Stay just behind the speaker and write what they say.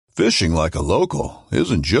Fishing like a local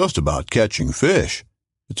isn't just about catching fish.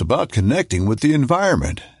 It's about connecting with the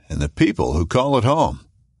environment and the people who call it home.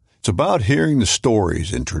 It's about hearing the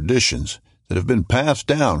stories and traditions that have been passed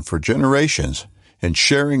down for generations and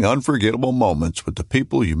sharing unforgettable moments with the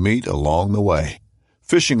people you meet along the way.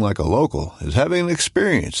 Fishing like a local is having an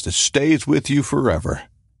experience that stays with you forever.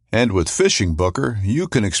 And with Fishing Booker, you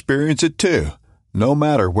can experience it too, no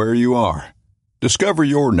matter where you are. Discover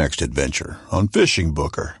your next adventure on Fishing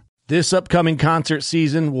Booker. This upcoming concert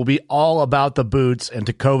season will be all about the boots, and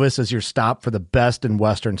Tecovas is your stop for the best in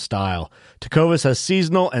Western style. Tecovas has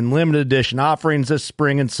seasonal and limited edition offerings this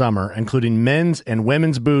spring and summer, including men's and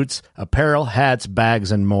women's boots, apparel, hats,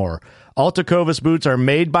 bags, and more. All Tecovas boots are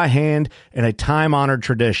made by hand in a time-honored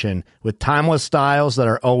tradition with timeless styles that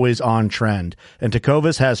are always on trend. And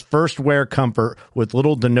Tecovas has first wear comfort with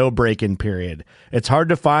little to no break-in period. It's hard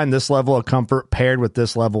to find this level of comfort paired with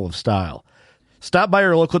this level of style. Stop by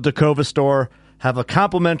your local Tecovas store, have a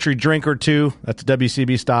complimentary drink or two, that's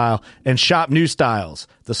WCB style, and shop new styles.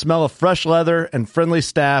 The smell of fresh leather and friendly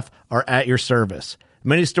staff are at your service.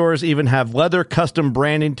 Many stores even have leather custom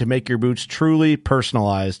branding to make your boots truly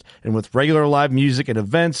personalized. And with regular live music and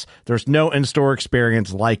events, there's no in-store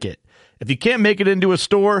experience like it. If you can't make it into a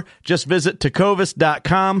store, just visit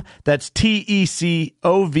tecovas.com. That's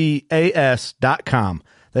TECOVAS.com.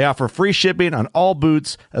 They offer free shipping on all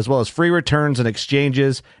boots, as well as free returns and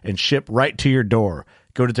exchanges, and ship right to your door.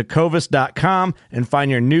 Go to tecovas.com and find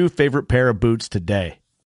your new favorite pair of boots today.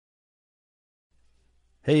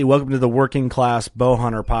 Hey, welcome to the Working Class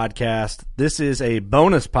Bowhunter Podcast. This is a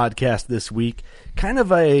bonus podcast this week.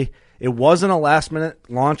 It wasn't a last-minute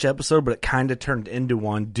launch episode, but it kind of turned into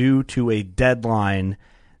one due to a deadline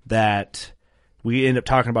that we end up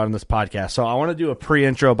talking about in this podcast. So I want to do a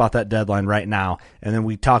pre-intro about that deadline right now, and then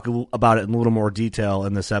we talk about it in a little more detail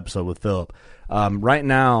in this episode with Phillip. Right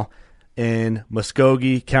now in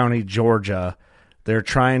Muskogee County, Georgia, they're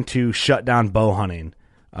trying to shut down bow hunting.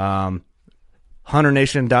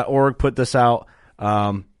 HunterNation.org put this out.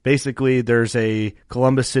 Basically, there's a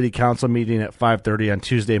Columbus City Council meeting at 5:30 on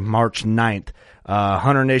Tuesday, March 9th.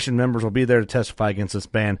 Hunter Nation members will be there to testify against this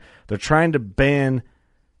ban. They're trying to ban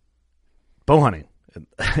bow hunting.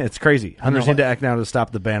 It's crazy. Hunters need to act now to stop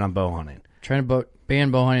the ban on bow hunting. Trying to ban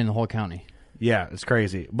bow hunting in the whole county. Yeah, it's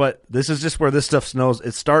crazy. But this is just where this stuff snows.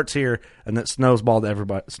 It starts here, and then snowballs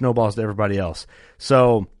to everybody else.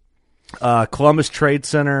 So Columbus Trade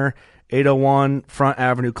Center, 801 Front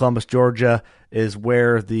Avenue, Columbus, Georgia, is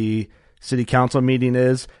where the city council meeting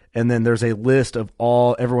is. And then there's a list of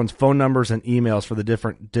everyone's phone numbers and emails for the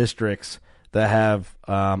different districts that have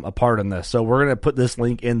a part in this. So we're going to put this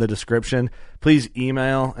link in the description. Please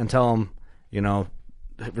email and tell them,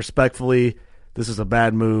 respectfully, this is a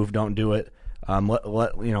bad move. Don't do it.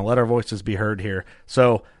 Let our voices be heard here.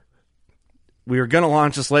 So we were going to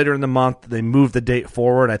launch this later in the month. They moved the date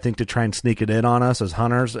forward, I think, to try and sneak it in on us as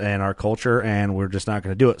hunters and our culture, and we're just not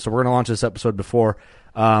going to do it. So we're going to launch this episode before.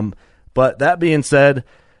 But that being said,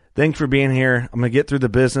 thanks for being here. I'm going to get through the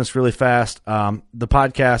business really fast. The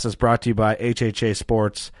podcast is brought to you by HHA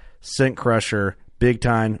Sports, Scent Crusher, Big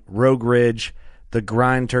Time, Rogue Ridge, The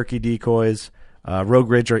Grind Turkey Decoys,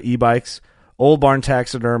 Rogue Ridge are e-bikes, Old Barn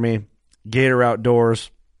Taxidermy, Gator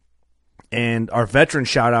Outdoors, and our veteran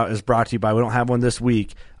shout-out is brought to you by, we don't have one this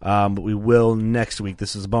week, but we will next week.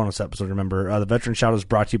 This is a bonus episode, remember. The veteran shout-out is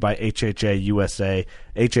brought to you by HHA USA,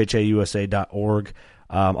 hhausa.org.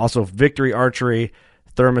 Also, Victory Archery,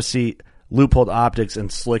 Thermoset, Loophole Optics, and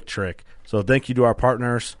Slick Trick. So thank you to our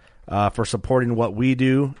partners for supporting what we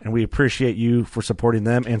do, and we appreciate you for supporting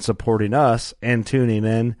them and supporting us and tuning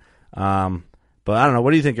in. But I don't know.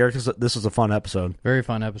 What do you think, Eric? This was a fun episode. Very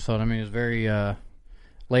fun episode. I mean, it was very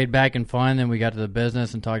laid back and fun. Then we got to the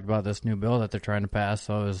business and talked about this new bill that they're trying to pass.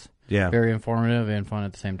 So it was very informative and fun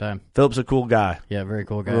at the same time. Phillip's a cool guy. Yeah, very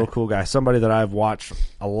cool guy. Real cool guy. Somebody that I've watched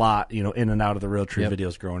a lot, in and out of the Real Tree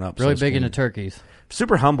videos growing up. Really big into turkeys.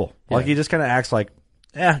 Super humble. Yeah. Like, he just kind of acts like,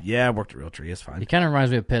 I worked at Real Tree. It's fine. He kind of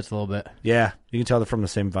reminds me of Pitts a little bit. Yeah, you can tell they're from the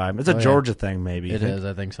same vibe. It's a Georgia thing, maybe. It is,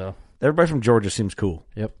 I think so. Everybody from Georgia seems cool.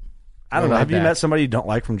 Yep. I don't know. Have you met somebody you don't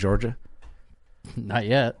like from Georgia? Not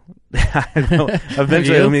yet. I know.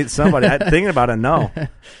 Eventually I'll meet somebody. I'm thinking about it, no. I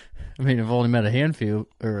mean, I've only met a handful.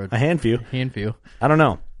 A handful. I don't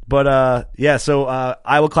know. But, so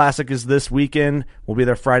Iowa Classic is this weekend. We'll be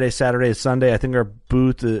there Friday, Saturday, Sunday. I think our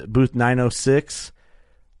booth 906,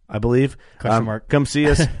 I believe. Come see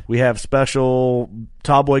us. We have special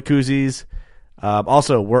Tallboy koozies.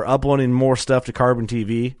 Also, we're uploading more stuff to Carbon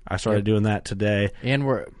TV. I started doing that today.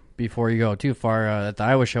 And before you go too far, at the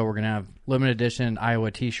Iowa show, we're going to have limited edition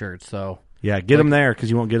Iowa T-shirts. So Yeah, get them there because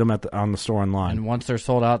you won't get them on the store online. And once they're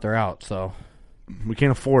sold out, they're out. So we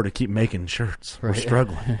can't afford to keep making shirts. We're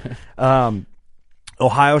struggling.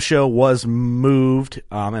 Ohio show was moved,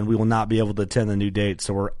 and we will not be able to attend the new date,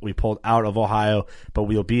 so we pulled out of Ohio, but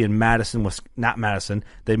we'll be in Madison, not Madison.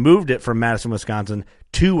 They moved it from Madison, Wisconsin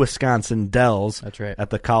to Wisconsin Dells. That's right. At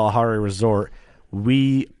the Kalahari Resort.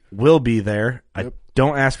 We will be there. Yep.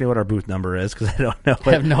 Don't ask me what our booth number is because I don't know.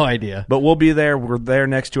 I have no idea. But we'll be there. We're there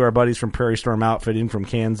next to our buddies from Prairie Storm Outfitting from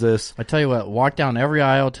Kansas. I tell you what, walk down every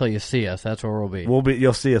aisle till you see us. That's where we'll be.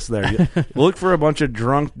 You'll see us there. Look for a bunch of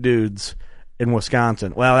drunk dudes in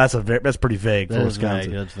Wisconsin. Well, that's pretty vague for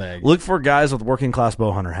Wisconsin. That's vague. Look for guys with working class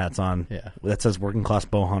bow hunter hats on. Yeah. That says working class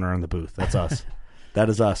bow hunter on the booth. That's us. That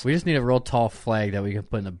is us. We just need a real tall flag that we can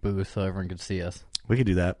put in the booth so everyone can see us. We could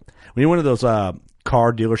do that. We need one of those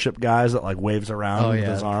car dealership guys that like waves around with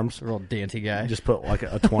his arms. A real dainty guy. Just put like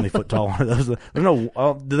a 20-foot tall one of those. I don't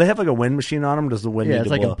know. Do they have like a wind machine on them? Does the wind need to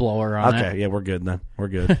blow? Yeah, it's like a blower on it. Okay, yeah, we're good then. We're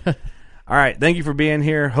good. All right. Thank you for being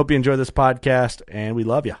here. Hope you enjoy this podcast, and we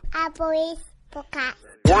love you. Boys, podcast.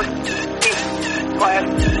 1, 2, class.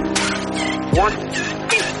 1, 2,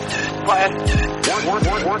 class.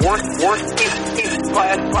 1,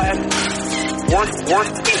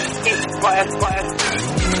 2, class.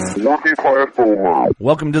 Working class bow hunter.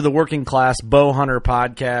 Welcome to the Working Class Bow Hunter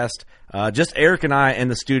podcast. Just Eric and I in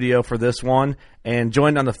the studio for this one, and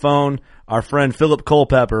joined on the phone our friend Phillip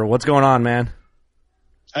Culpepper. What's going on, man?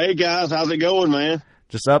 Hey guys, how's it going, man?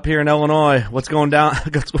 Just up here in Illinois. What's going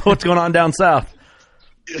on down south?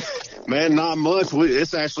 Man, not much.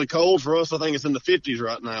 It's actually cold for us. I think it's in the 50s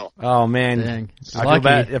right now. Oh man, dang.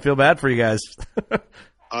 I feel bad for you guys.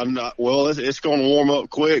 I'm not. Well, it's going to warm up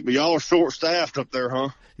quick, but y'all are short staffed up there,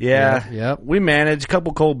 huh? Yeah. Yep. We manage a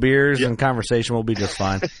couple cold beers and conversation will be just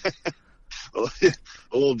fine. A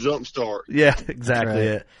little jump start. Yeah,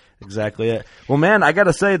 exactly it. Well, man, I got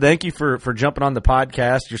to say thank you for jumping on the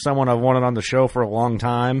podcast. You're someone I've wanted on the show for a long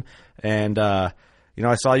time, and I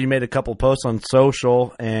saw you made a couple posts on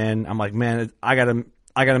social, and I'm like, man, I gotta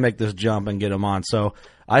make this jump and get him on. So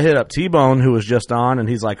I hit up T-Bone, who was just on, and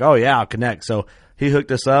he's like, oh yeah, I'll connect. So he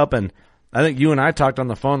hooked us up, and I think you and I talked on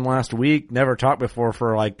the phone last week. Never talked before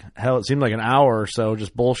for it seemed like an hour or so,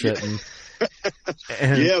 just bullshitting.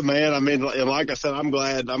 Yeah, man. I mean, like I said, I'm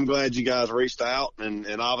glad you guys reached out, and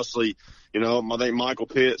obviously, I think Michael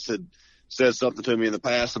Pitts had said something to me in the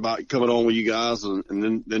past about coming on with you guys,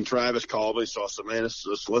 and then Travis called me, so I said, man,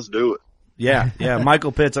 let's do it. Yeah,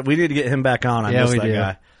 Michael Pitts. We need to get him back on. I miss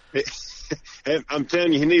that guy. I'm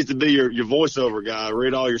telling you, he needs to be your voiceover guy.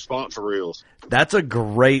 Read all your sponsor reels. That's a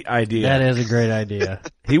great idea. That is a great idea.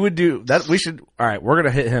 He would do that. All right, we're going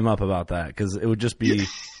to hit him up about that because it would just be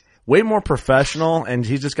way more professional, and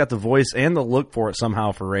he's just got the voice and the look for it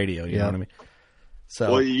somehow for radio. You know what I mean?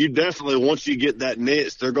 So, well, you definitely, once you get that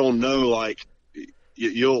niche, they're going to know, like,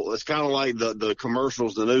 it's kind of like the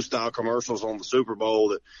commercials, the new style commercials on the Super Bowl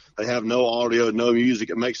that they have no audio, no music.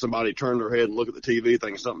 It makes somebody turn their head and look at the TV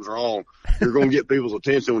thinking something's wrong. You're going to get people's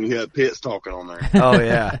attention when you have Pitts talking on there. Oh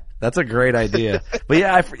yeah, that's a great idea. But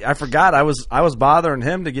yeah, I forgot I was bothering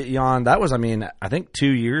him to get you on. That was, I think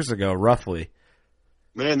 2 years ago, roughly.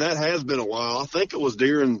 Man, that has been a while. I think it was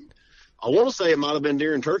I want to say it might have been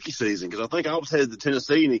during turkey season, because I think I was headed to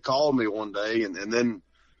Tennessee and he called me one day, and then,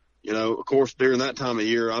 of course, during that time of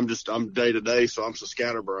year, I'm day to day, so I'm so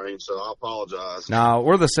scatterbrained, so I apologize. No,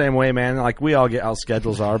 we're the same way, man. Like, we all get how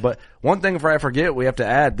schedules are. But one thing before I forget, we have to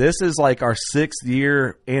add, this is like our 6th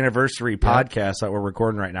year anniversary podcast that we're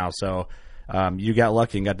recording right now. So you got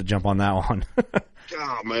lucky and got to jump on that one.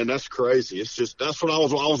 God, man, that's crazy. It's just, that's what I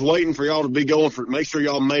was waiting for y'all to be going for. Make sure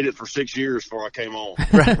y'all made it for 6 years before I came on.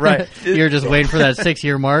 Right. You're just waiting for that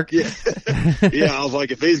 6-year mark. Yeah. Yeah. I was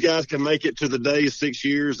like, if these guys can make it to the day of 6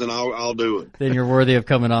 years, then I'll do it. Then you're worthy of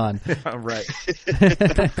coming on. Right.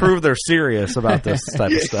 Prove they're serious about this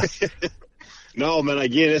type of stuff. No, man.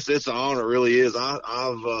 Again, it's an honor. It really is. I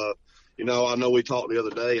know we talked the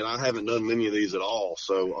other day, and I haven't done many of these at all.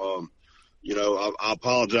 So, I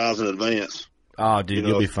apologize in advance. Oh, dude,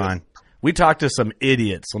 you'll be fine. We talked to some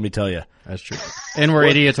idiots, let me tell you. That's true. And we're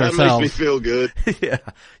idiots that ourselves. Makes me feel good.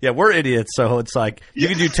 Yeah, we're idiots, so it's like you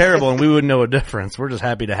can do terrible and we wouldn't know a difference. We're just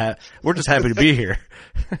happy to be here.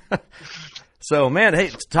 So, man, hey,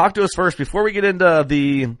 talk to us first before we get into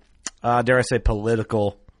the dare I say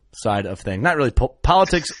political side of things. Not really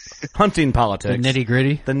politics, hunting politics. The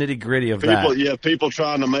nitty-gritty? The nitty-gritty of that. Yeah, people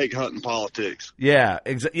trying to make hunting politics. Yeah,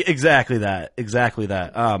 exactly that.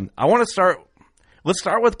 I want to let's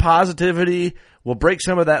start with positivity. We'll break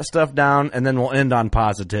some of that stuff down, and then we'll end on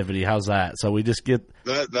positivity. How's that? So we just get...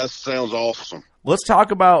 That sounds awesome. I want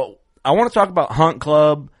to talk about Hunt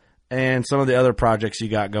Club and some of the other projects you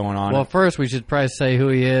got going on. Well, first we should probably say who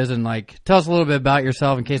he is and tell us a little bit about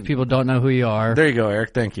yourself in case people don't know who you are. There you go,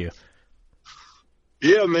 Eric. Thank you.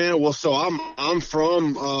 Yeah, man. Well, so I'm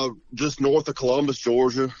from just north of Columbus,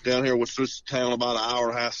 Georgia, down here, which is a town about an hour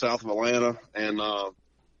and a half south of Atlanta. And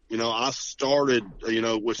I started,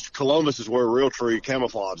 which Columbus is where Realtree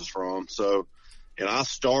Camouflage is from. So, and I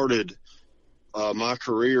started my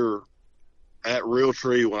career at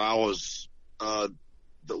Realtree when I was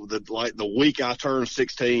the week I turned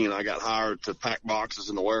 16, I got hired to pack boxes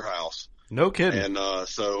in the warehouse. No kidding. And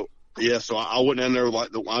so I went in there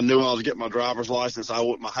I knew I was getting my driver's license. I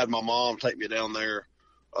had my mom take me down there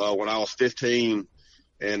when I was 15,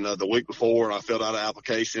 and the week before, and I filled out an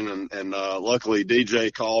application, and luckily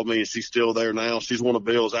DJ called me, and she's still there now. She's one of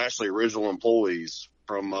Bill's actually original employees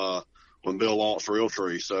from when Bill launched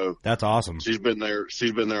Realtree. So that's awesome. She's been there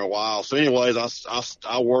a while. So anyways,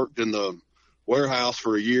 I worked in the warehouse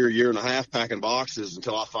for a year and a half packing boxes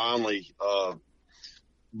until I finally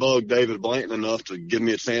bugged David Blanton enough to give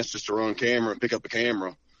me a chance just to run camera and pick up a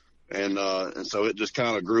camera. And so it just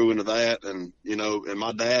kind of grew into that. And, and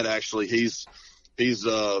my dad actually, he's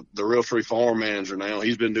the Realtree farm manager now.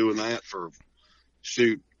 He's been doing that for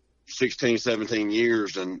 16, 17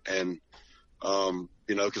 years. And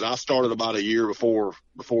cause I started about a year before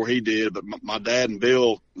he did, but my dad and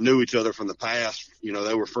Bill knew each other from the past.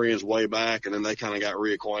 They were friends way back, and then they kind of got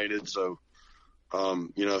reacquainted. So,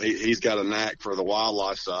 he's got a knack for the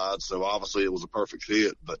wildlife side. So obviously it was a perfect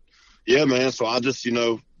fit, but yeah, man. So I just,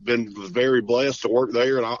 was very blessed to work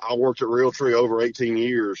there, and I worked at Realtree over 18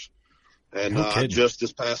 years. And I just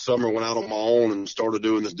this past summer went out on my own and started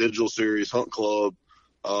doing this digital series, Hunt Club,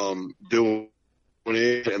 doing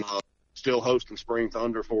it, and still hosting Spring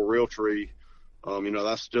Thunder for Realtree.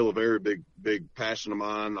 That's still a very big passion of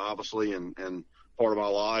mine, obviously, and part of my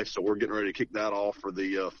life. So we're getting ready to kick that off for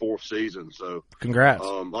the fourth season. So congrats.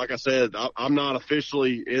 Like I said, I'm not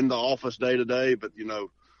officially in the office day to day, but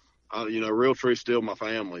Realtree's still my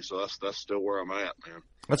family. So that's still where I'm at, man.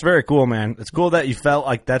 That's very cool, man. It's cool that you felt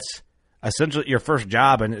like that's essentially your first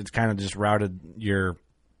job, and it's kind of just routed your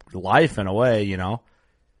life in a way,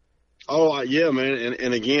 Oh, yeah, man.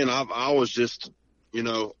 And again, I was just,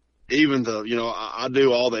 even I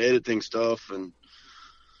do all the editing stuff, and,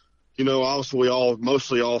 obviously we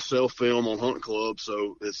mostly all self-film on Hunt Club.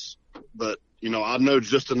 So but I know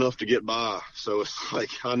just enough to get by. So it's like,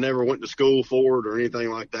 I never went to school for it or anything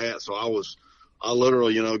like that. So I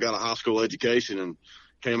literally, got a high school education and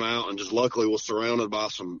came out and just luckily was surrounded by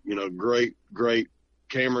some, great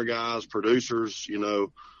camera guys, producers,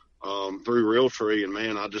 through Realtree. And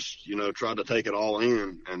man, I just, tried to take it all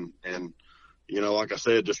in and, like I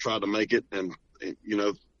said, just tried to make it and,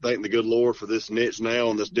 thank the good Lord for this niche now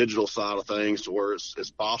and this digital side of things to where it's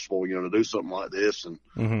possible, to do something like this. And,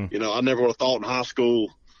 I never would have thought in high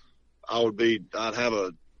school I'd have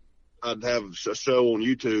a show on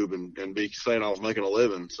YouTube and be saying I was making a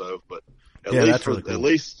living. So, but at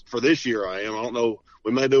least for this year I am. I don't know.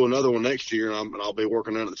 We may do another one next year, and I'll be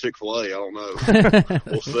working out at the Chick-fil-A. I don't know.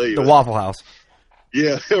 We'll see. The Waffle House.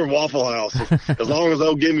 Yeah, Waffle House. As long as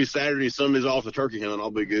they'll give me Saturday and Sundays off the turkey hunt, I'll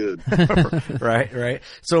be good. Right.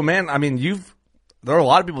 So, man, I mean, there are a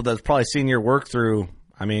lot of people that's probably seen your work through.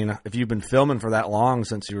 I mean, if you've been filming for that long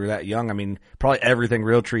since you were that young, I mean, probably everything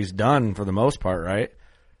Realtree's done for the most part, right?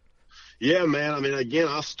 Yeah, man. I mean, again,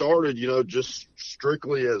 I started, just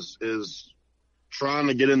strictly as trying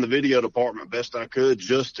to get in the video department best I could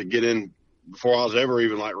just to get in before I was ever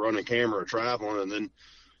even like running camera or traveling. And then,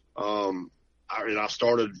 I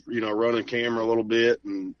started, running camera a little bit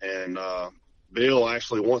and Bill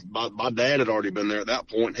actually my dad had already been there at that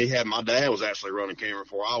point. My dad was actually running camera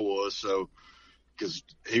before I was. So, cause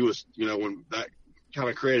he was, when that kind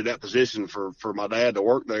of created that position for my dad to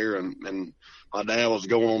work there and my dad was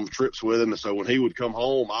going on trips with him. And so when he would come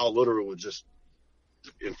home, I literally was just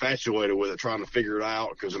infatuated with it, trying to figure it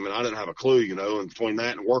out. Cause I didn't have a clue, and between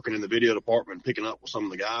that and working in the video department and picking up with some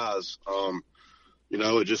of the guys,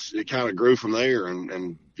 it kind of grew from there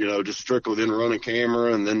and, just strictly then running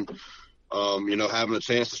camera and then, having a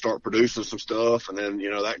chance to start producing some stuff. And then,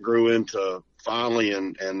 that grew into finally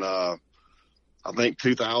and I think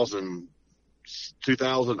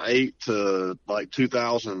 2008 to like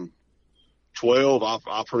 2012,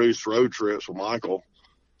 I produced Road Trips with Michael.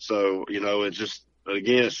 So, it's just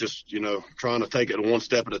trying to take it one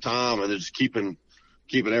step at a time and just keeping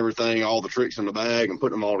everything, all the tricks in the bag and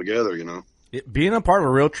putting them all together, Being a part of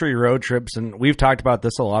Realtree Road Trips, and we've talked about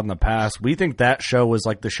this a lot in the past, we think that show was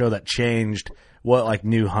like the show that changed what like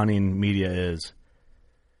new hunting media is.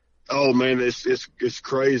 Oh man, it's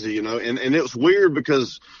crazy, and it was weird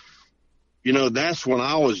because that's when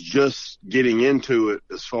I was just getting into it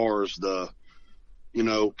as far as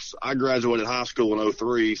I graduated high school in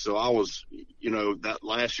 03. So I was, that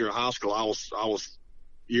last year of high school, I was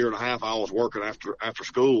year and a half, I was working after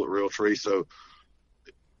school at Realtree. So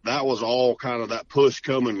that was all kind of that push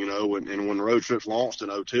coming, and when Road Trips launched in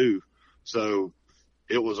 02. So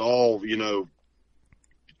it was all,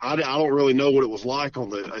 I don't really know what it was like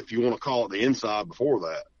on if you want to call it the inside before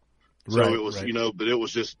that. So it was, but it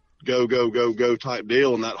was just go, go, go, go type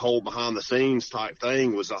deal. And that whole behind the scenes type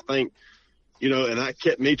thing was, I think, and that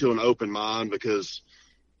kept me to an open mind, because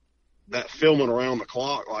that filming around the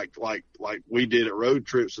clock, like we did at Road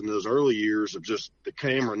Trips in those early years, of just the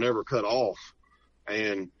camera never cut off.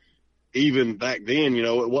 And even back then,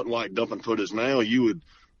 it wasn't like dumping footage now. You would,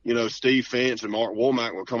 Steve Finch and Mark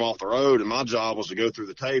Womack would come off the road, and my job was to go through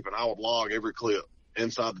the tape, and I would log every clip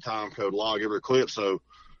inside the time code, log every clip. So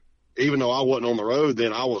even though I wasn't on the road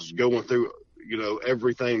then, I was going through,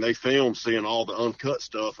 everything they filmed, seeing all the uncut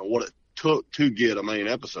stuff and what it took to get a main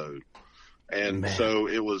episode. And so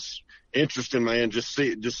it was interesting, man,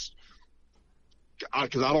 because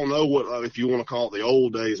I don't know what, if you want to call it the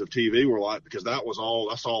old days of TV were like, because that's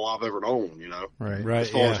all I've ever known, Right. As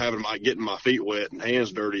far as getting my feet wet and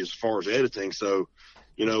hands dirty as far as editing. So,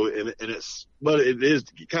 and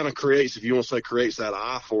it kind of creates, if you want to say, creates that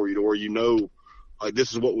eye for you to where, like,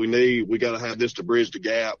 this is what we need. We got to have this to bridge the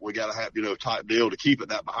gap. We got to have, type deal to keep it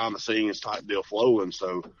that behind the scenes type deal flowing.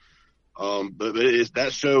 So, but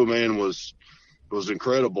that show, man, was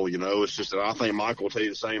incredible. It's just that I think Michael will tell you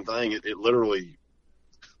the same thing. It literally,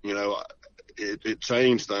 it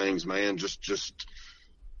changed things, man. Just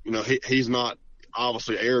he's not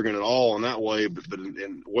obviously arrogant at all in that way, but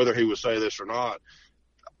and whether he would say this or not,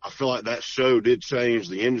 I feel like that show did change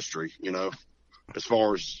the industry, as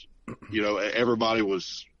far as, everybody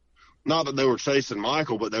was, not that they were chasing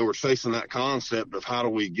Michael, but they were chasing that concept of how do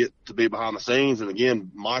we get to be behind the scenes. And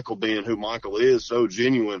again, Michael being who Michael is, so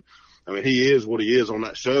genuine. I mean, he is what he is on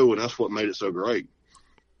that show, and that's what made it so great.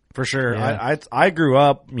 For sure. Yeah. I grew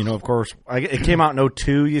up, of course, it came out in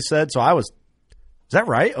 02, you said. So is that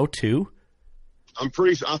right? 02? I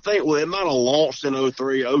think, it might have launched in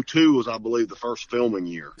 03. 02 was, I believe, the first filming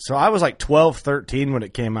year. So I was like 12, 13 when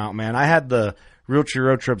it came out, man. I had the Realtree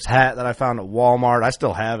Road Trips hat that I found at Walmart. I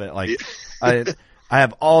still have it. Like, I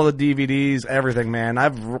have all the DVDs, everything, man.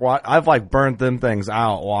 I've like burnt them things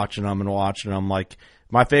out watching them. Like,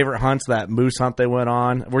 my favorite hunt's that moose hunt they went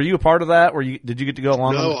on. Were you a part of that? Did you get to go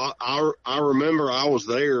along? No, I remember I was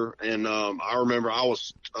there, and I remember I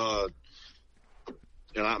was,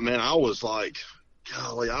 and I was like,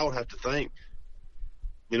 golly, I would have to think,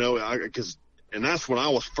 and that's when I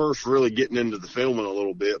was first really getting into the filming a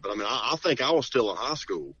little bit. But I think I was still in high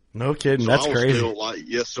school. No kidding, so that's crazy.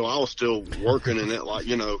 So I was still working in it,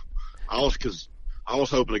 because I was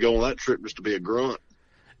hoping to go on that trip just to be a grunt.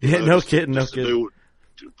 Yeah, no kidding.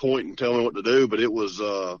 To point and tell me what to do. But it was,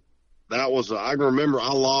 I can remember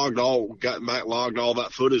I logged all that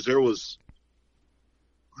footage. There was,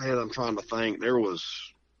 man, I'm trying to think. There was,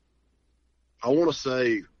 I want to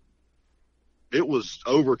say, it was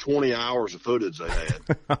over 20 hours of footage they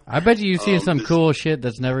had. I bet you've seen some cool shit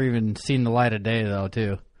that's never even seen the light of day, though,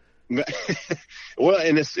 too. Well,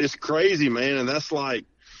 and it's crazy, man. And that's like,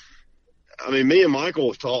 me and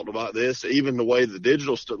Michael have talked about this, even the way the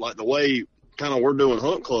digital stuff, like the way kind of we're doing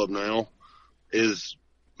Hunt Club now is,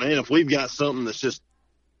 man, if we've got something that's just,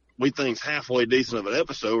 we think's halfway decent of an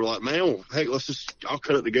episode, we're like, man, well, heck, I'll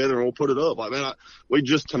cut it together and we'll put it up. Like, man,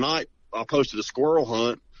 tonight I posted a squirrel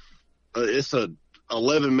hunt. It's a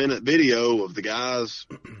 11-minute video of the guys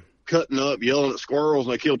cutting up, yelling at squirrels,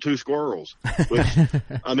 and they killed 2 squirrels. Which,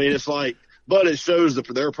 it's like, but it shows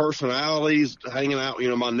their personalities hanging out.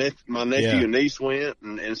 My nephew and niece went,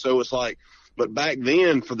 and so it's like, but back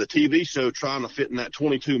then for the TV show, trying to fit in that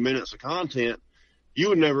 22 minutes of content, you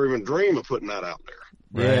would never even dream of putting that out there.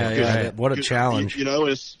 Yeah. What a challenge.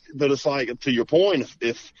 But it's like, to your point,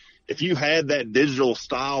 if you had that digital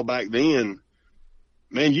style back then,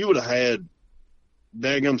 man, you would have had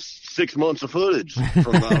daggum 6 months of footage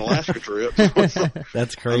from that Alaska trip.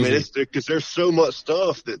 That's crazy. It's because there's so much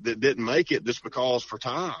stuff that didn't make it just because for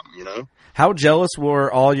time, How jealous were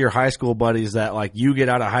all your high school buddies that, like, you get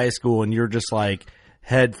out of high school and you're just like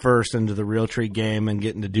head first into the Realtree game and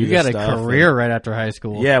getting to do this stuff? You got a career right after high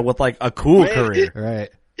school. Yeah, with like a cool career. Right.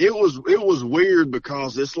 It was weird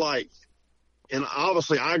because it's like, and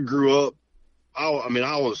obviously I grew up, I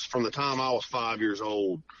was, from the time I was 5 years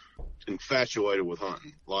old, infatuated with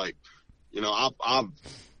hunting. Like, I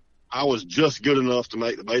was just good enough to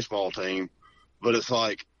make the baseball team, but it's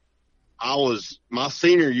like, my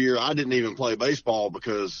senior year, I didn't even play baseball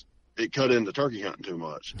because it cut into turkey hunting too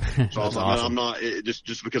much. So I was like, man, I'm not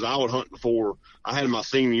just because I would hunt before I had my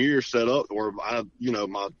senior year set up where I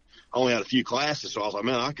only had a few classes. So I was like,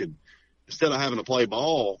 man, I could, instead of having to play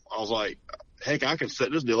ball, I was like, heck, I can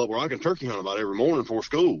set this deal up where I can turkey hunt about every morning before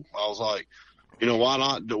school. I was like, why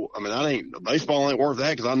not do, I mean, baseball ain't worth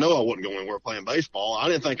that because I know I wasn't going anywhere playing baseball. I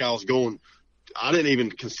didn't think I didn't even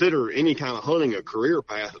consider any kind of hunting a career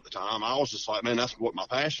path at the time. I was just like, man, that's what my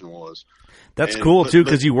passion was. That's cool too,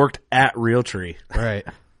 because you worked at Realtree. Right.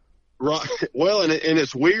 Right. Well, and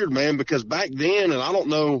it's weird, man, because back then, and I don't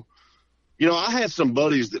know, I had some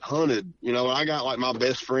buddies that hunted, I got like my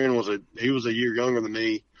best friend he was a year younger than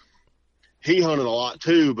me. He hunted a lot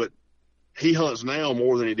too, but he hunts now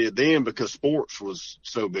more than he did then because sports was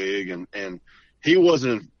so big, and he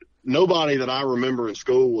wasn't, nobody that I remember in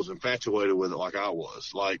school was infatuated with it like I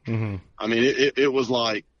was. Like, I mean, it was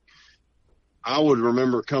like, I would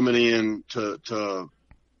remember coming in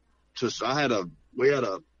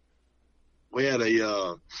we had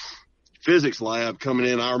a physics lab coming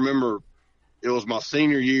in. I remember it was my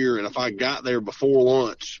senior year, and if I got there before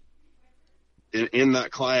lunch in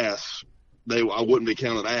that class, I wouldn't be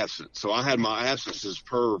counted absent. So I had my absences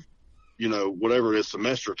per, whatever it is,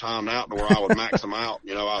 semester timed out to where I would max them out.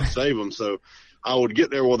 I'd save them. So I would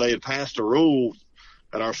get there where they had passed a rule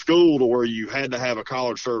at our school to where you had to have a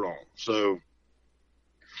collared shirt on. So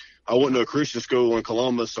I went to a Christian school in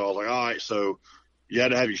Columbus. So I was like, all right, so you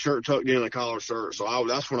had to have your shirt tucked in and a collared shirt. So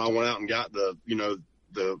that's when I went out and got the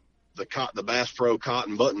Bass Pro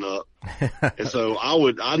cotton button up. And so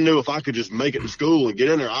I knew if I could just make it to school and get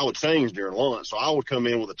in there, I would change during lunch. So I would come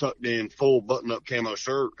in with a tucked in full button up camo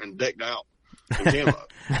shirt and decked out in camo.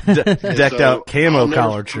 Out camo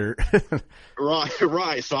collared shirt.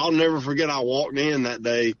 Right. So I'll never forget, I walked in that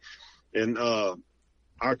day, and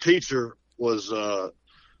our teacher was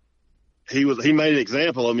he made an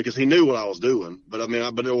example of me because he knew what I was doing. But I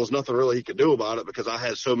mean, but there was nothing really he could do about it because I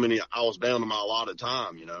had so many, I was down to my allotted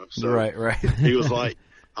time, So right. He was like,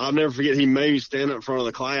 I'll never forget, he made me stand up in front of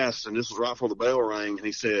the class, and this was right before the bell rang, and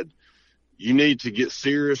he said, you need to get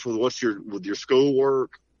serious with your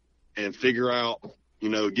schoolwork and figure out,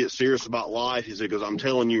 get serious about life. He said, because I'm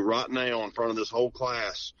telling you right now in front of this whole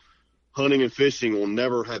class, hunting and fishing will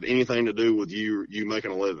never have anything to do with you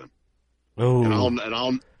making a living. Oh.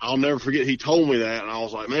 And I'll never forget, he told me that, and I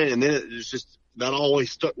was like, man, and then it's just, that always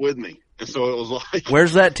stuck with me. And so it was like,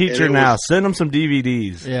 where's that teacher now? Send him some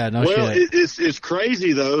DVDs. Yeah, no shit. Well, it's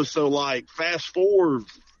crazy though. So like fast forward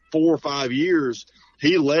 4 or 5 years,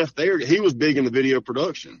 he left there. He was big in the video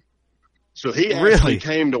production. So he actually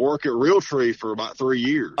came to work at Realtree for about 3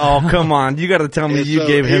 years. Oh, come on. You got to tell me you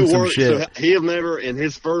gave him some shit. So he had never, in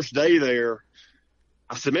his first day there,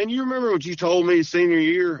 I said, man, you remember what you told me senior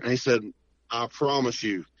year? And he said, I promise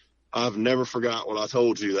you, I've never forgot what I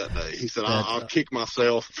told you that day. He said, I'll kick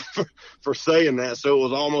myself for saying that. So it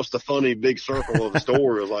was almost a funny big circle of a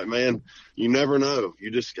story. It was like, man, you never know.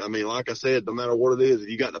 You just, I mean, like I said, no matter what it is, if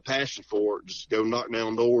you got the passion for it, just go knock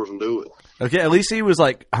down doors and do it. Okay, at least he was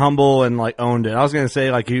like humble and like owned it. I was gonna say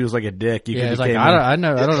like he was like a dick. You he's like, I don't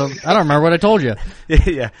know. I don't remember what I told you.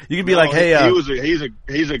 Yeah, you could be like, hey,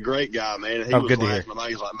 he's a great guy, man. He was laughing about.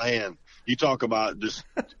 He's like, man, you talk about just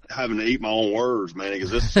having to eat my own words, man,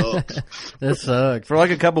 because this sucks. This sucks. For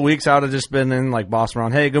like a couple weeks, I would have just been in like boss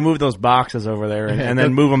around. Hey, go move those boxes over there, and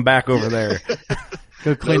then move them back over there.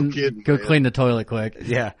 Go clean the toilet quick.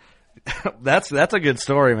 Yeah. That's a good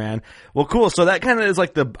story, man. Well, cool. So that kind of is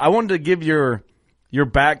like I wanted to give your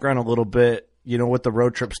background a little bit, with the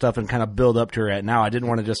road trip stuff and kind of build up to where you're at now. I didn't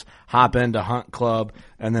want to just hop into Hunt Club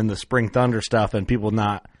and then the Spring Thunder stuff and people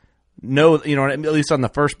not know, at least on the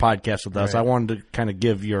first podcast with us, right. I wanted to kind of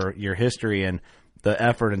give your history and the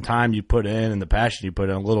effort and time you put in and the passion you put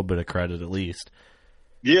in a little bit of credit at least.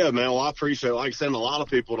 Yeah, man. Well, I appreciate it. Like I said, a lot of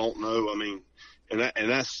people don't know. I mean, and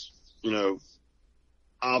that's,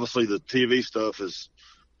 obviously the TV stuff has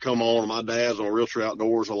come on. My dad's on Realtree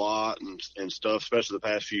Outdoors a lot and stuff, especially the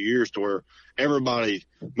past few years, to where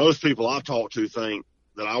most people I've talked to think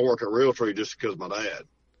that I work at Realtree just because of my dad.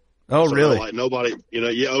 Oh, so, really? Like nobody,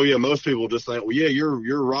 most people just think, well, yeah,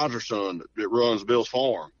 you're Roger's son that runs Bill's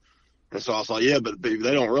farm. And so I was like, yeah, but they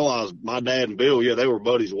don't realize my dad and Bill, they were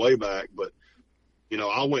buddies way back. But,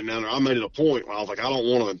 I went down there, I made it a point where I was like, I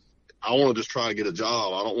want to just try to get a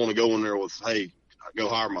job. I don't want to go in there with, hey, go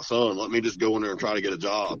hire my son. Let me just go in there and try to get a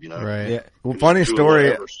job, Right. Yeah. Well, funny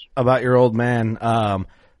story about your old man.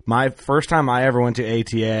 My first time I ever went to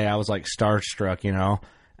ATA, I was like starstruck,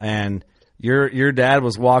 and your dad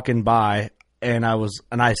was walking by and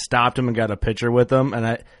I stopped him and got a picture with him.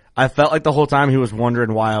 And I felt like the whole time he was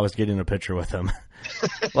wondering why I was getting a picture with him.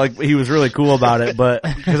 Like, he was really cool about it, but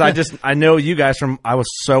because I know you guys I was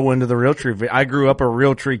so into the Realtree. I grew up a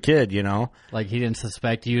Realtree kid, you know? Like, he didn't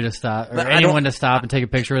suspect you to stop, or I anyone to stop and take a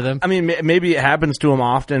picture with him? I mean, maybe it happens to him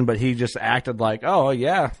often, but he just acted like, oh,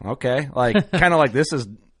 yeah, okay. Like, kind of like, this is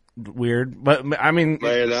weird. But, I mean...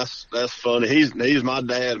 Man, that's funny. He's my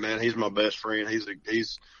dad, man. He's my best friend.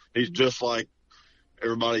 He's just like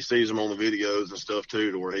everybody sees him on the videos and stuff,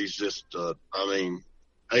 too, to where he's just,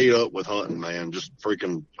 ate up with hunting, man. Just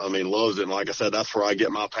freaking, loves it. And like I said, that's where I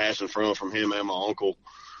get my passion from him and my uncle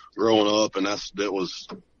growing up. And that's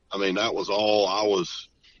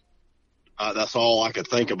all I could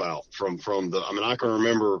think about from I can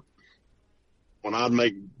remember when I'd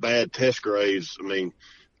make bad test grades. My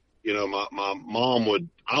mom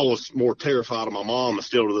I was more terrified of my mom, and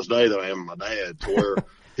still to this day, than I am of my dad, to where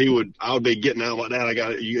I would be getting out like,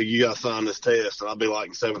 Dad, you got to sign this test. And I'd be like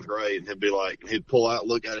in 7th grade, and he'd pull out,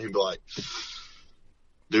 look at it, he'd be like,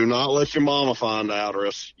 do not let your mama find out, or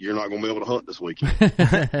else you're not going to be able to hunt this weekend.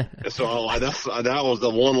 And so that was the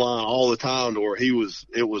one line all the time, to where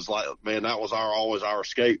it was like, man, that was always our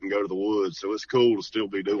escape and go to the woods. So it's cool to still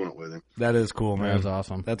be doing it with him. That is cool, man. That was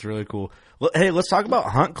awesome. That's really cool. Well, hey, let's talk about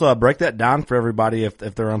Hunt Club. Break that down for everybody if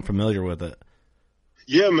they're unfamiliar with it.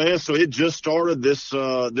 Yeah, man. So it just started this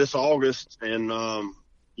August, and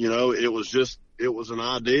it was an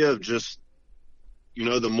idea of just,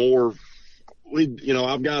 the more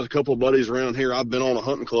I've got a couple of buddies around here I've been on a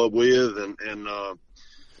hunting club with, and I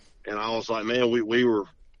was like, man, we were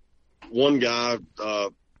one guy,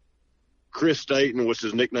 Chris Staten, which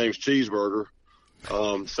his nickname's Cheeseburger.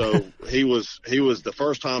 So he was the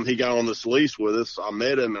first time he got on this lease with us. I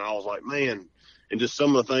met him, and I was like, man. And just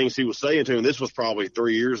some of the things he was saying to me, this was probably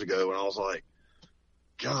 3 years ago, and I was like,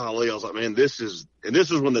 golly, man, this is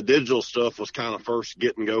when the digital stuff was kind of first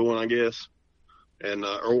getting going, I guess. And,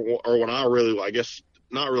 or when I really, I guess,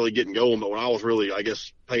 not really getting going, but when I was really, I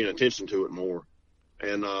guess, paying attention to it more.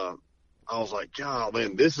 And, I was like, God,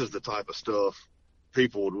 man, this is the type of stuff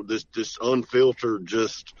people, this unfiltered,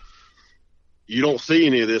 just, you don't see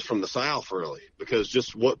any of this from the South, really, because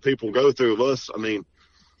just what people go through of us.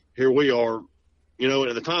 Here we are. And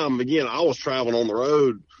at the time, again, I was traveling on the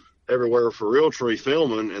road everywhere for Realtree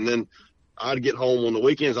filming, and then I'd get home on the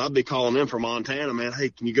weekends. I'd be calling in from Montana, man, hey,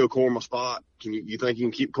 can you go corn my spot? You think you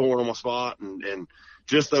can keep corn on my spot? And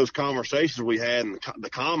just those conversations we had and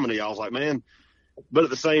the comedy, I was like, man. But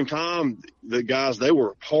at the same time, the guys, they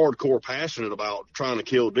were hardcore passionate about trying to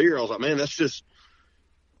kill deer. I was like, man, that's just,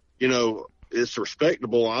 it's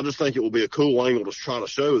respectable. I just think it will be a cool angle to try to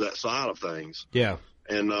show that side of things. Yeah.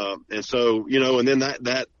 And so, and then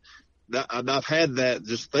that I've had that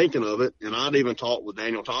just thinking of it. And I'd even talked with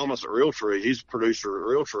Daniel Thomas at Realtree. He's a producer at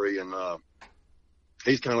Realtree, and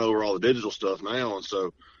he's kind of over all the digital stuff now. And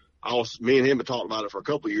so me and him had talked about it for a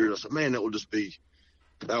couple of years. I said, man, that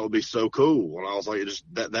would be so cool. And I was like, just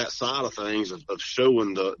that side of things of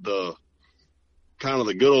showing the kind of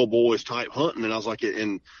the good old boys type hunting. And I was like,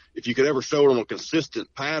 and if you could ever show them a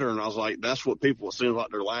consistent pattern, I was like, that's what people, it seems like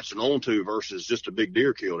they're latching on to versus just a big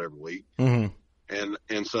deer killed every week. Mm-hmm.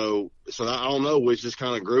 And so I don't know, we just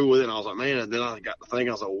kind of grew with it. And I was like, man, and then I got to think,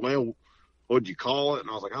 I was like, well, man, what'd you call it?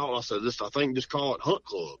 And I was like, oh, I said, I think just call it Hunt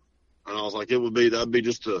Club. And I was like, that'd be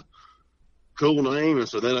just a cool name. And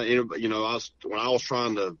so then when I was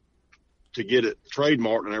trying to get it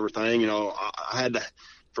trademarked and everything, I had to,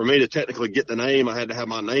 for me to technically get the name, I had to have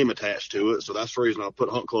my name attached to it. So that's the reason I put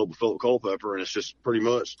Hunt Club with Phillip Culpepper. And it's just pretty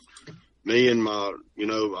much me and my,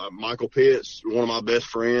 Michael Pitts, one of my best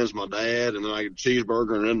friends, my dad, and then I get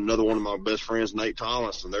Cheeseburger, and then another one of my best friends, Nate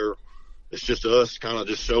Thomas. And it's just us kind of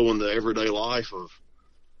just showing the everyday life of,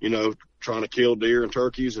 trying to kill deer and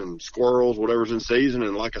turkeys and squirrels, whatever's in season.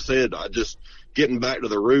 And like I said, I just getting back to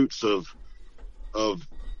the roots of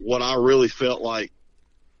what I really felt like,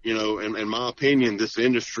 in my opinion, this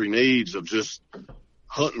industry needs, of just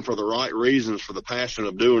hunting for the right reasons, for the passion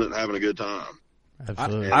of doing it and having a good time.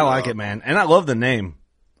 Absolutely. I like it, man. And I love the name.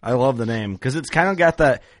 Because it's kind of got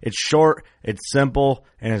that, it's short, it's simple,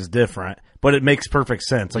 and it's different, but it makes perfect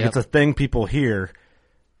sense. Like, It's a thing people hear,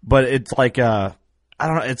 but it's like, I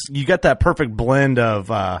don't know, you got that perfect blend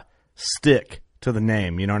of stick to the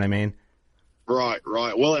name, you know what I mean? Right.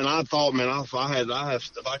 Well, and I thought, man, if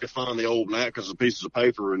I could find the old napkins and pieces of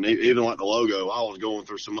paper, and even like the logo, I was going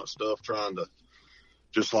through so much stuff trying to,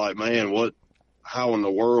 just like, man, how in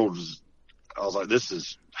the world I was like, this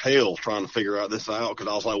is hell trying to figure this out. Cause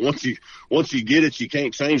I was like, once you get it, you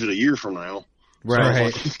can't change it a year from now. Right. So I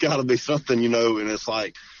was like, it's gotta be something, and it's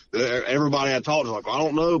like, everybody I talked to was like, well, I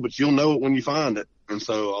don't know, but you'll know it when you find it. And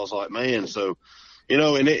so I was like, man, so, and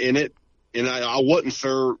and I wasn't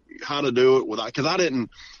sure how to do it because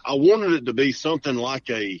I wanted it to be something like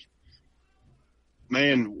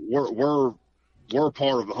we're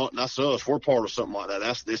part of a hunt. That's us. We're part of something like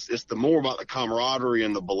that. It's the more about the camaraderie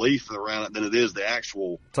and the belief around it than it is the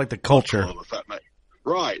actual. It's like the culture.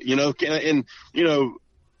 Right. And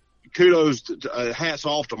kudos hats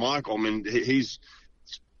off to Michael. I mean, he's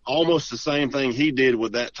almost the same thing he did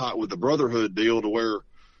with with the brotherhood deal, to where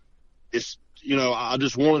it's, I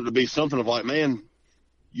just want it to be something of like, man,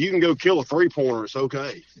 you can go kill a 3-pointer. It's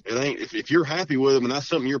okay. It ain't, if you're happy with them and that's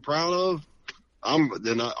something you're proud of,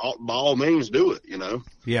 by all means do it,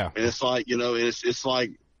 Yeah. And it's like, it's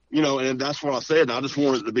like, and that's what I said. And I just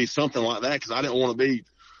wanted it to be something like that, because I didn't want to be,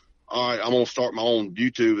 all right, I'm going to start my own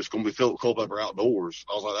YouTube. It's going to be Phillip Culpepper Outdoors.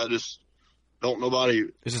 I was like,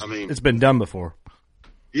 it's been done before.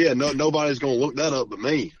 Yeah, nobody's going to look that up but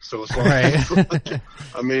me. So it's like, Right.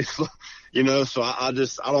 I mean, so I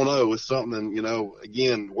don't know. It's something,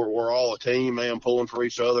 again, we're all a team, man, pulling for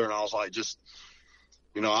each other. And I was like,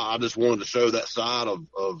 I just wanted to show that side of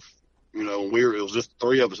it was just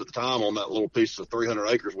 3 of us at the time on that little piece of 300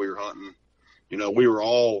 acres we were hunting. We were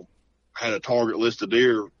all had a target list of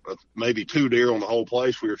deer, maybe 2 deer on the whole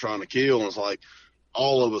place we were trying to kill. And it's like,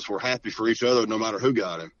 all of us were happy for each other, no matter who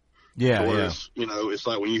got him. Yeah. Whereas, it's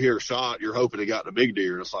like when you hear a shot, you're hoping he got the big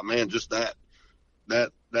deer. And it's like, man, just that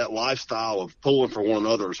lifestyle of pulling for one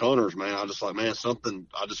another as hunters, man, I just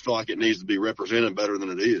feel like it needs to be represented better than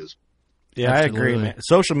it is. Yeah, Absolutely. I agree, man.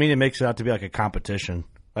 Social media makes it out to be like a competition,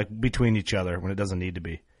 like between each other, when it doesn't need to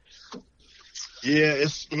be. Yeah,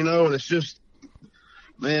 it's, and it's just,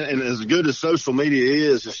 man, and as good as social media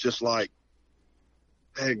is, it's just like,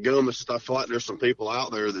 I feel like there's some people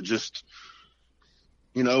out there that just,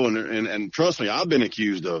 and trust me, I've been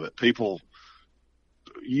accused of it. People,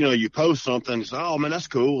 you post something, and say, oh man, that's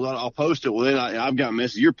cool, I'll post it. Well, then I've got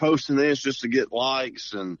messages, you're posting this just to get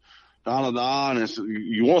likes and and it's,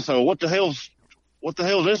 you want to say, well, what the hell's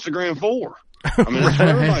Instagram for? I mean, that's what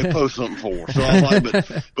everybody posts something for. So I was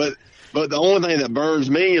like, but the only thing that burns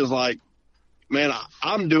me is like, man,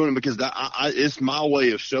 I'm doing it because it's my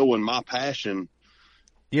way of showing my passion.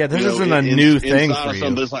 Yeah, this isn't a new thing for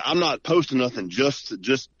you. It's like, I'm not posting nothing just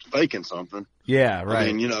faking something. Yeah, right.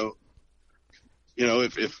 I mean,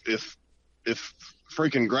 if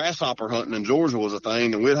freaking grasshopper hunting in Georgia was a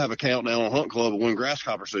thing, then we'd have a countdown on Hunt Club of when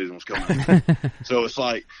grasshopper season was coming. So it's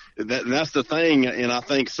like that's the thing. And I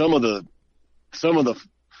think some of the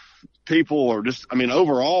people are just, I mean,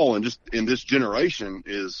 overall, and just in this generation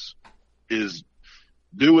is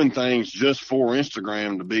doing things just for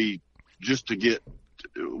Instagram to get.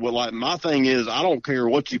 Well, like my thing is, I don't care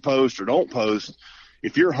what you post or don't post.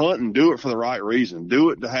 If you're hunting, do it for the right reason. Do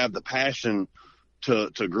it to have the passion to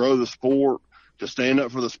grow the sport, to stand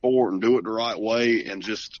up for the sport and do it the right way, and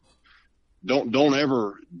just don't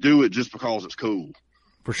ever do it just because it's cool.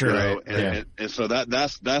 For sure. Right? And so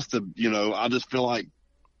that's the, I just feel like,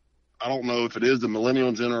 I don't know if it is the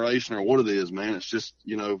millennial generation or what it is, man. It's just,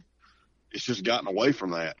 it's just gotten away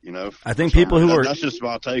from that, I think people who are, that's just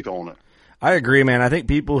my take on it. I agree, man. I think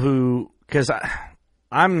people who, because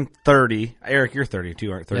I'm 30, Eric, you're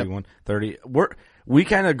 32, aren't 31, yep. 30. We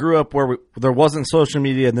kind of grew up where there wasn't social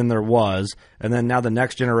media, and then there was, and then now the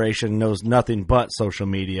next generation knows nothing but social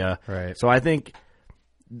media. Right. So I think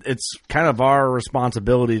it's kind of our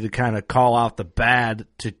responsibility to kind of call out the bad,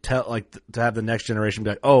 to to have the next generation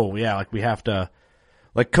be like, oh yeah, like we have to,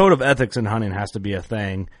 like code of ethics in hunting has to be a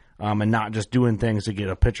thing. And not just doing things to get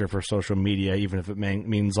a picture for social media, even if it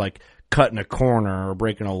means like cutting a corner or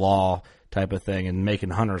breaking a law type of thing and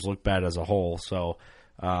making hunters look bad as a whole. So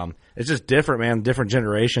it's just different, man. Different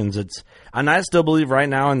generations. And I still believe right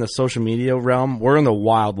now in the social media realm, we're in the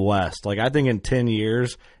Wild West. Like I think in 10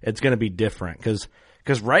 years, it's going to be different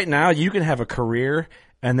because right now you can have a career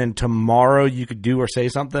and then tomorrow you could do or say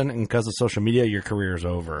something, and because of social media, your career is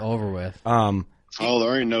over. Over with.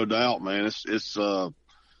 There ain't no doubt, man.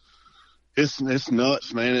 It's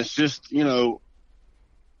nuts, man. It's just, and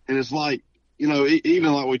it's like,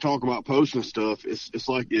 even like we talk about posting stuff, it's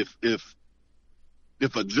like if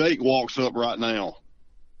a Jake walks up right now,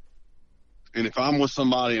 and if I'm with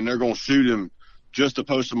somebody and they're going to shoot him just to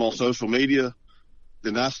post him on social media,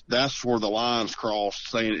 then that's where the line's crossed,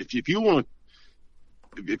 saying if you want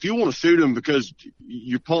to shoot him because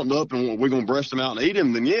you're pumped up and we're going to breast him out and eat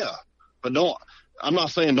him, then yeah, but I'm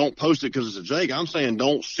not saying don't post it because it's a Jake. I'm saying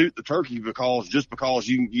don't shoot the turkey because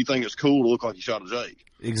you think it's cool to look like you shot a Jake.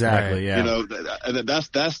 Exactly. Right. Yeah.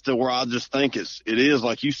 That's where I just think it is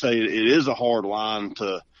like you say, it is a hard line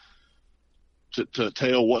to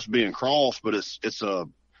tell what's being crossed, but it's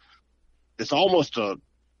almost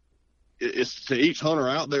it's to each hunter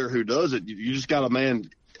out there who does it. You just got to, man,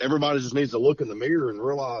 everybody just needs to look in the mirror and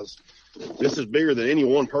realize this is bigger than any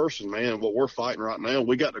one person, man. What we're fighting right now,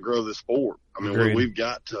 we got to grow this sport. I mean, we've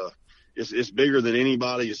got to, it's bigger than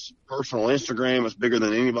anybody's personal Instagram. It's bigger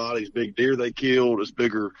than anybody's big deer they killed. It's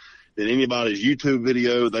bigger than anybody's YouTube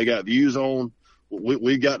video they got views on.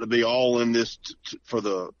 We've got to be all in this for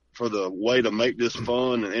the way to make this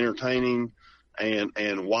fun and entertaining,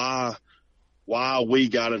 and why we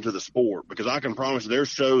got into the sport. Because I can promise you there's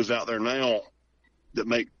shows out there now that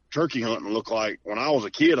make turkey hunting look like, when I was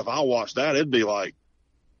a kid, if I watched that, it'd be like,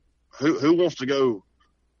 who wants to go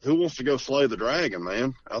slay the dragon,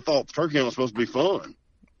 man? I thought turkey hunting was supposed to be fun.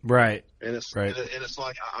 Right. And it's right. And it's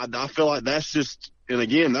like, I feel like that's just, and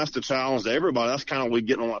again, that's the challenge to everybody. That's kind of we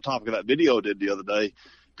getting on that topic of that video I did the other day.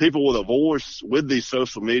 People with a voice with these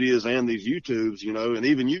social medias and these YouTubes, you know, and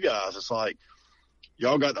even you guys, it's like,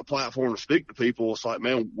 y'all got the platform to speak to people. It's like,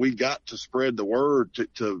 man, we got to spread the word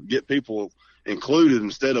to get people included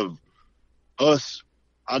instead of us.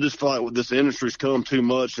 I just feel like this industry's come too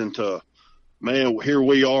much into, man, here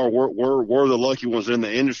we are. We're the lucky ones in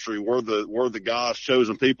the industry. We're the guys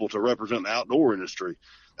chosen people to represent the outdoor industry.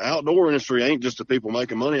 The outdoor industry ain't just the people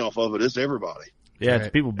making money off of it. It's everybody. Yeah, it's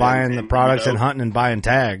people buying the products and hunting and buying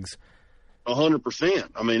tags. 100%.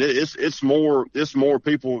 I mean, it's more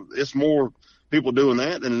people doing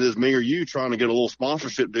that than it is me or you trying to get a little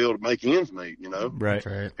sponsorship deal to make ends meet, you know? Right.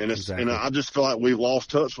 And and I just feel like we've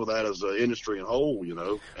lost touch with that as an industry in whole, you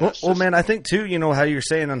know? Well, man, I think too, you know, how you're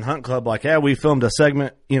saying on Hunt Club, like, yeah, we filmed a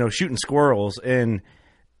segment, you know, shooting squirrels. And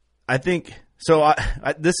I think, so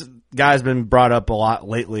this guy's been brought up a lot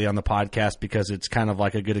lately on the podcast because it's kind of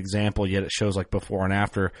like a good example, yet it shows like before and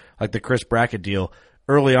after, like the Chris Brackett deal.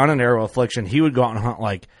 Early on in Arrow Affliction, he would go out and hunt,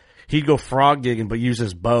 like, he'd go frog gigging, but use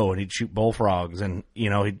his bow, and he'd shoot bullfrogs, and,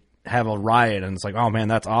 you know, he'd have a riot, and it's like, oh, man,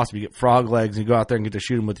 that's awesome. You get frog legs, and you go out there and get to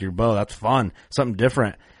shoot them with your bow. That's fun, something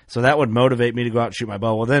different. So that would motivate me to go out and shoot my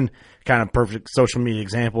bow. Well, then, kind of perfect social media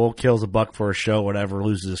example, kills a buck for a show, whatever,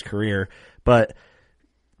 loses his career. But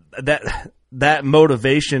that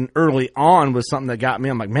motivation early on was something that got me.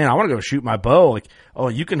 I'm like, man, I want to go shoot my bow. Like, oh,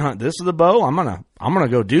 you can hunt this with a bow? I'm gonna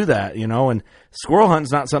go do that, you know. And squirrel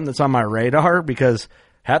hunting's not something that's on my radar because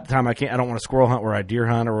half the time I don't want to squirrel hunt where I deer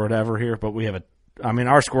hunt or whatever here. But we have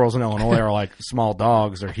our squirrels in Illinois are like small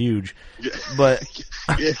dogs. They're huge. But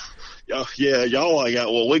yeah, y'all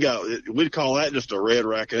we'd call that just a red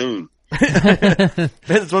raccoon.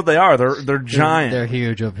 That's what they are. They're giant. They're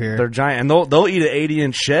huge up here. They're giant, and they'll eat an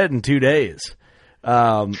 80-inch shed in 2 days.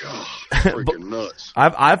 Freaking nuts.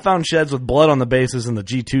 I've found sheds with blood on the bases, and the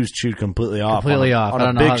G2's chewed completely off. On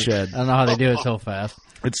a big shed. I don't know how they do it so fast.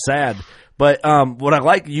 It's sad, but what I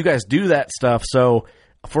like, you guys do that stuff. So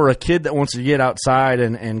for a kid that wants to get outside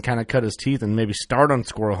and kind of cut his teeth and maybe start on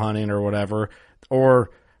squirrel hunting or whatever, or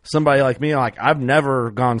somebody like me, like I've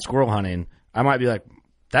never gone squirrel hunting, I might be like,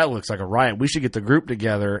 that looks like a riot. We should get the group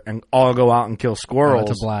together and all go out and kill squirrels.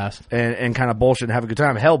 Oh, it's a blast. And kind of bullshit and have a good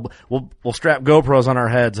time. Hell, we'll strap GoPros on our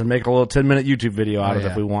heads and make a little 10-minute YouTube video out of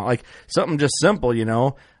it if we want. Like something just simple, you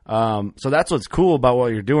know. So that's what's cool about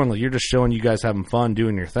what you're doing. Like, you're just showing you guys having fun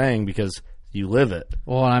doing your thing because you live it.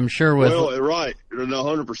 Well, I'm sure with right,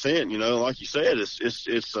 100%. You know, like you said,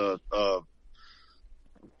 it's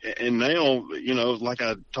and now, you know, like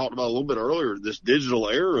I talked about a little bit earlier, this digital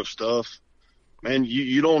era of stuff. Man,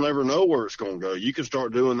 you don't ever know where it's going to go. You can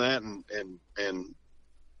start doing that and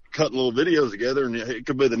cutting little videos together, and it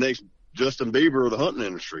could be the next Justin Bieber of the hunting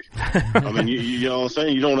industry. I mean, you know what I'm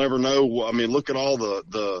saying? You don't ever know. I mean, look at all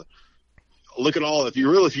if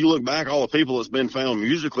you look back, all the people that's been found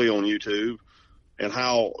musically on YouTube, and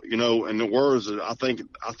how, you know, and the words, I think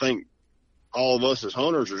all of us as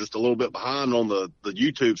hunters are just a little bit behind on the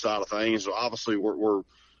YouTube side of things. So obviously we're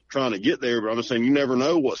trying to get there, but I'm just saying you never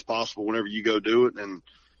know what's possible whenever you go do it. And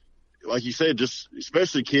like you said, just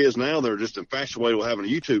especially kids now, they're just infatuated with having a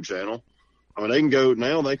YouTube channel. I mean, they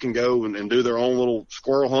can go and do their own little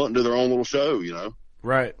squirrel hunt and do their own little show, you know?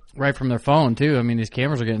 Right from their phone too. I mean, these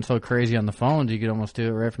cameras are getting so crazy on the phones, you could almost do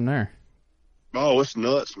it right from there. Oh, it's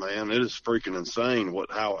nuts, man. It is freaking insane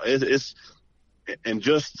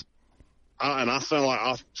I sound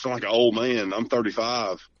like an old man. I'm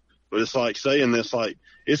 35. But it's like saying this, like,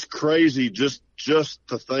 it's crazy just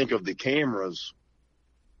to think of the cameras,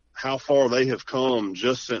 how far they have come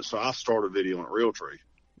just since I started videoing at Realtree.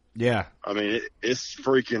 Yeah. I mean, it's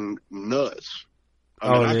freaking nuts.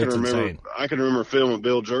 I can remember filming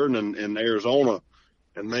Bill Jordan in Arizona,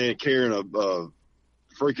 and man, carrying a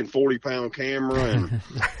freaking 40-pound camera and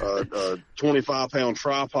a 25-pound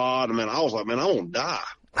tripod. I mean, I was like, man, I want to die.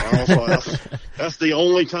 That's the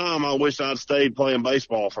only time I wish I'd stayed playing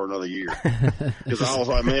baseball for another year. Because I was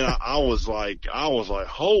like, man, I was like,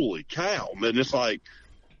 holy cow, man! It's like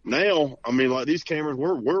now, I mean, like these cameras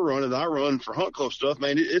we're running, I run for hunt club stuff,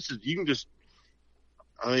 man. You can just,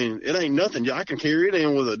 I mean, it ain't nothing. I can carry it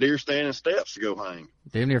in with a deer stand and steps to go hang.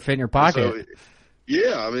 Damn near fit in your pocket. So,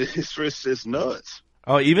 yeah, I mean, it's nuts.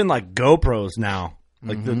 Oh, even like GoPros now.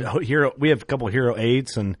 Like the Hero, we have a couple Hero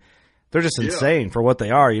 8s, and they're just insane for what they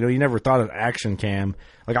are. You know, you never thought of action cam.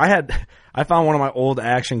 Like I found one of my old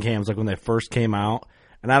action cams like when they first came out,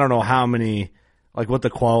 and I don't know how many, like what the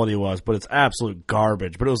quality was, but it's absolute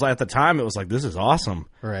garbage. But it was like, at the time, it was like, this is awesome.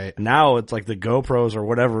 Right. And now it's like the GoPros or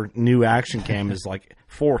whatever new action cam is like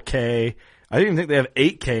 4K. I didn't even think they have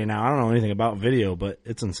 8K now. I don't know anything about video, but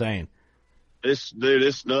it's insane. It's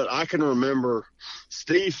nuts. I can remember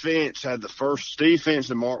Steve Finch and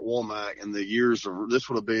Mark Womack in the years of, this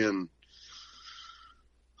would have been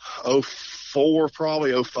 04,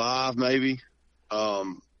 probably 05, maybe.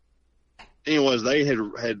 Anyways, they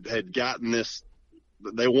had gotten this,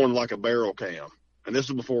 they wanted like a barrel cam, and this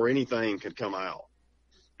was before anything could come out.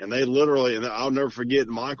 And they literally, and I'll never forget,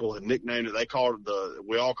 Michael had nicknamed it,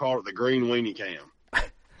 we all called it the green weenie cam.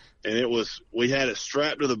 And we had it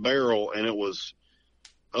strapped to the barrel, and it was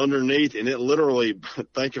underneath, and it literally,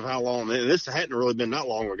 think of how long, and this hadn't really been that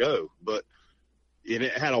long ago, but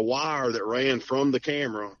it had a wire that ran from the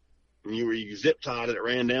camera, and you zip tied it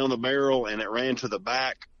ran down the barrel, and it ran to the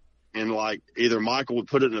back, and like either Michael would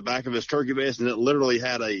put it in the back of his turkey vest, and it literally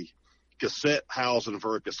had a cassette housing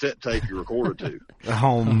for a cassette tape you recorded to.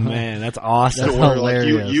 Oh man, that's awesome. That's where,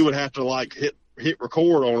 hilarious. like, you would have to like hit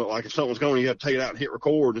record on it. Like if something was going, you have to take it out and hit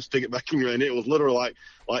record and stick it back in your, and it was literally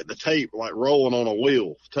like the tape, like rolling on a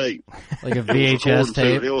wheel tape. Like a VHS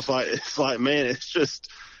tape. It was like, man, it's just,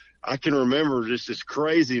 I can remember just it's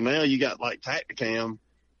crazy. Now you got like Tacticam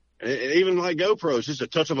and even like GoPro, it's just a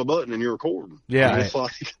touch of a button and you're recording. Yeah. And it's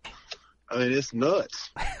like, I mean, it's nuts.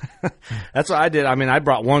 That's what I did. I mean, I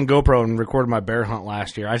brought one GoPro and recorded my bear hunt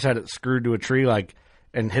last year. I just had it screwed to a tree,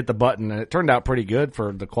 and hit the button, and it turned out pretty good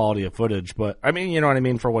for the quality of footage. But I mean, you know what I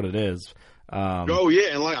mean, for what it is. Oh yeah,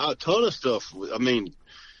 and like a ton of stuff. I mean,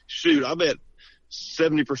 shoot, I bet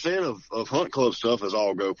 70% of hunt club stuff is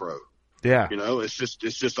all GoPro. Yeah, you know, it's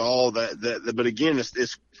just all that. But again,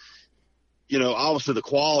 it's you know, obviously the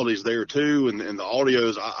quality's there too, and the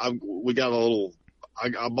audio's. I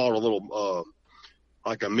bought a little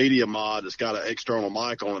like a media mod that's got an external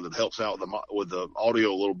mic on it that helps out with the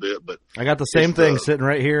audio a little bit. But I got the same thing sitting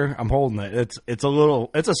right here. I'm holding it. It's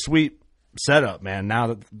a sweet setup, man. Now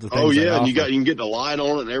that the things and you can get the light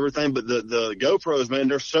on it and everything. But the GoPros, man,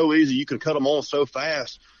 they're so easy. You can cut them on so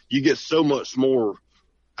fast. You get so much more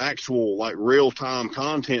actual like real time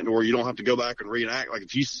content where you don't have to go back and reenact. Like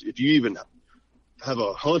if you even have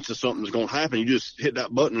a hunch that something's going to happen, you just hit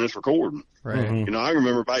that button and it's recording. Right. Mm-hmm. You know, I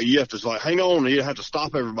remember back, you have to like hang on, and you have to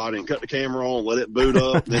stop everybody and cut the camera on, let it boot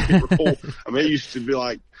up, and then hit record. I mean, it used to be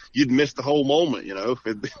like you'd miss the whole moment. You know,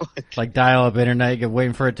 it'd be like dial up internet, you're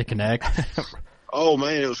waiting for it to connect. Oh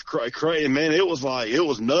man, it was crazy. Man, it was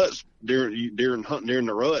nuts during hunting during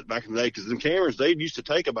the rut back in the day, because the cameras they used to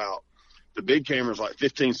take about the big cameras like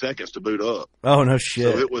 15 seconds to boot up. Oh no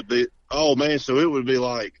shit! So it would be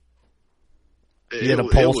like. You had a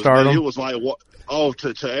pole start them? It was like, what? Oh,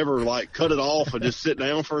 to ever like cut it off and just sit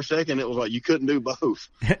down for a second, it was like you couldn't do both.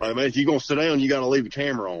 Like, man, if you're gonna sit down, you got to leave the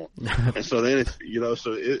camera on. And so then,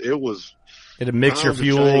 it was. It'd mix your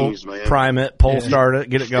fuel, prime it, pole start it,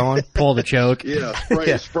 get it going, pull the choke. Yeah,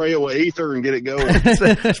 spray it with ether and get it going.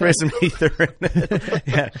 Spray some ether in it.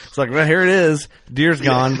 Yeah, it's like, well, here it is. Deer's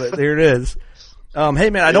gone, but there it is. Hey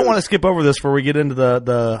man, I don't want to skip over this before we get into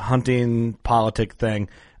the hunting politic thing.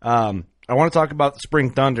 I want to talk about the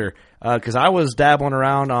Spring Thunder because I was dabbling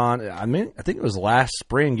around on. I think it was last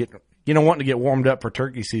spring. Wanting to get warmed up for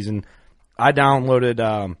turkey season. I downloaded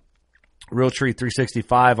Realtree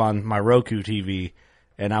 365 on my Roku TV,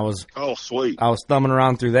 and I was sweet. I was thumbing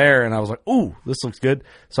around through there, and I was like, "Ooh, this looks good."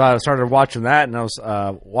 So I started watching that, and I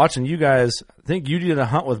was watching you guys. I think you did a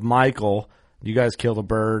hunt with Michael. You guys killed a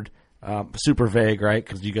bird. Super vague, right?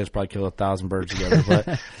 Because you guys probably kill 1,000 birds together.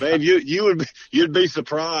 But man, you'd be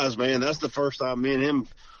surprised, man. That's the first time me and him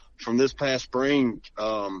from this past spring.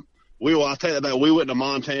 I'll tell you that we went to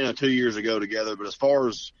Montana 2 years ago together. But as far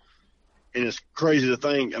as, and it's crazy to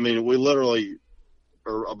think. I mean, we literally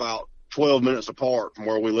are about 12 minutes apart from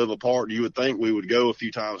where we live apart. You would think we would go a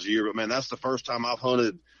few times a year, but man, that's the first time I've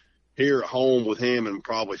hunted here at home with him in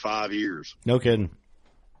probably 5 years. No kidding.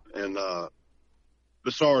 And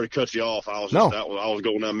but sorry to cut you off. I was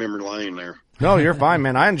going down memory lane there. No, you're fine,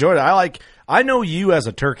 man. I enjoyed it. I know you as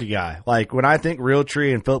a turkey guy. Like when I think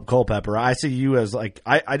Realtree and Phillip Culpepper, I see you as like,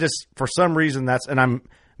 I just, for some reason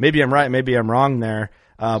maybe I'm right, maybe I'm wrong there.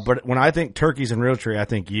 But when I think turkeys and Realtree, I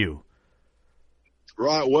think you.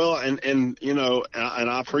 Right. Well, and you know, and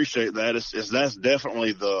I appreciate that. That's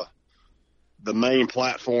definitely the main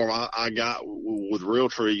platform I got with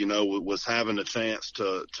Realtree, you know, was having a chance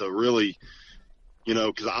to really, you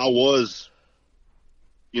know, because I was,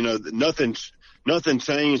 you know, nothing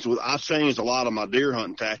changed. I changed a lot of my deer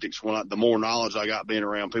hunting tactics the more knowledge I got being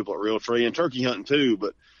around people at Realtree, and turkey hunting too.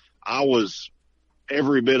 But I was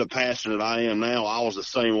every bit of passionate I am now. I was the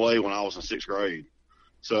same way when I was in 6th grade.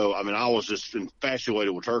 So, I mean, I was just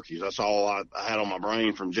infatuated with turkeys. That's all I had on my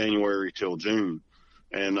brain from January till June.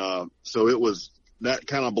 And so it was that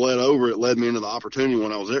kind of bled over. It led me into the opportunity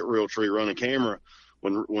when I was at Realtree running camera.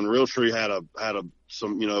 When Realtree had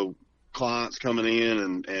some, you know, clients coming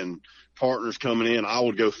in and partners coming in, I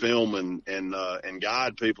would go film and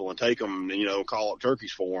guide people and take them and, you know, call up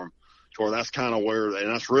turkeys for them. So that's kind of where, and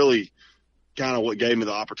that's really kind of what gave me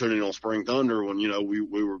the opportunity on Spring Thunder when, you know, we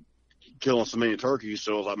were killing so many turkeys.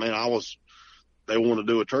 So I was like, man, they wanted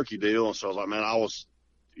to do a turkey deal. And so I was like, man, I was,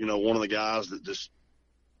 you know, one of the guys that just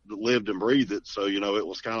lived and breathed it. So, you know, it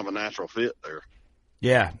was kind of a natural fit there.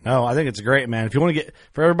 Yeah, no, I think it's great, man. If you want to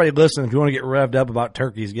for everybody listening, if you want to get revved up about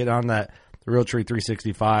turkeys, get on the Realtree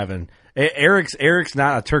 365. And Eric's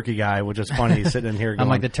not a turkey guy, which is funny. He's sitting in here going, I'm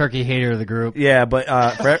like the turkey hater of the group. Yeah, but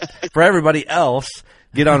for everybody else,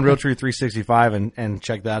 get on Realtree 365 and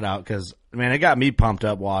check that out because, man, it got me pumped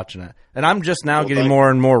up watching it. And I'm just now getting more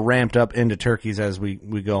and more ramped up into turkeys as we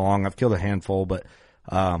go along. I've killed a handful, but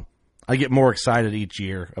I get more excited each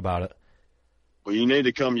year about it. Well, y'all need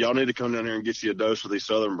to come down here and get you a dose of these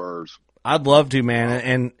southern birds. I'd love to, man.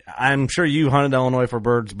 And I'm sure you hunted Illinois for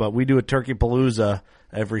birds, but we do a turkey palooza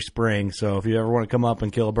every spring. So if you ever want to come up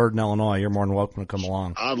and kill a bird in Illinois, you're more than welcome to come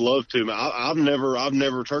along. I'd love to, man. I've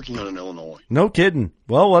never turkey hunted in Illinois. No kidding.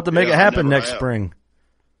 Well, we'll have to make it happen next spring.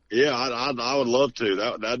 Yeah, I would love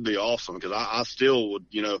to. That'd be awesome because I still would,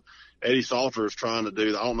 you know, Eddie Salter is trying to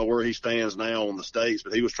do, I don't know where he stands now in the states,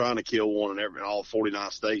 but he was trying to kill one in all 49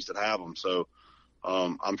 states that have them. So,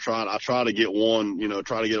 I try to get one, you know,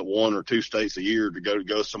 try to get 1 or 2 states a year to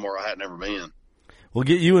go somewhere I had never been. We'll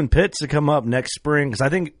get you and Pitts to come up next spring because I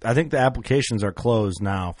think the applications are closed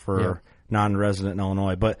now for non-resident in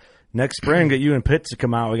Illinois. But next spring, get you and Pitts to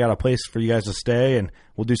come out. We got a place for you guys to stay, and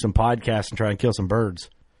we'll do some podcasts and try and kill some birds.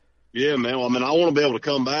 Yeah, man. Well, I mean, I want to be able to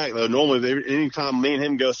come back though. Normally, anytime me and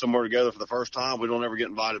him go somewhere together for the first time, we don't ever get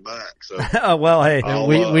invited back. So, well, hey,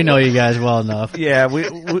 we know you guys well enough. Yeah,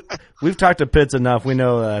 we've talked to Pitts enough. We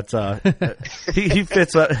know that he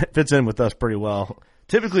fits in with us pretty well.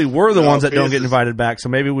 Typically, we're the ones that don't get invited back, so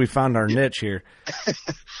maybe we found our niche here.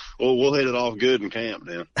 Well, we'll hit it off good in camp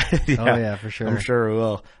then. Yeah, for sure. I'm sure we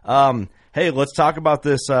will. Hey, let's talk about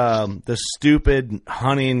this stupid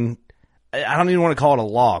hunting. I don't even want to call it a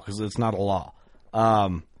law because it's not a law.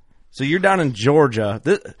 So you're down in Georgia. I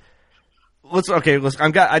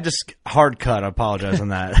just hard cut. I apologize on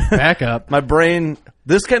that. Back up. My brain.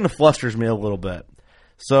 This kind of flusters me a little bit.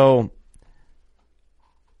 So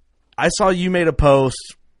I saw you made a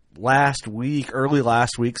post early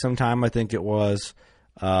last week sometime. I think it was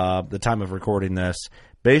the time of recording this.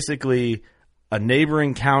 Basically, a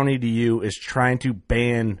neighboring county to you is trying to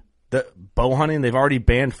ban the bow hunting. They've already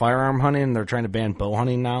banned firearm hunting. They're trying to ban bow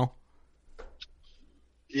hunting now.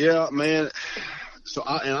 Yeah, man. So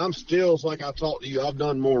I'm still, like I talked to you, I've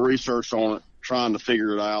done more research on it, trying to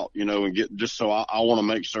figure it out, you know, and I want to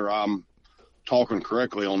make sure I'm talking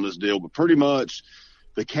correctly on this deal. But pretty much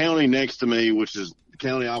the county next to me, which is the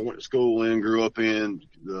county I went to school in, grew up in,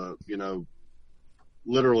 you know,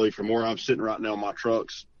 literally from where I'm sitting right now, my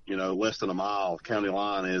truck's, you know, less than a mile, county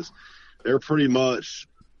line is, they're pretty much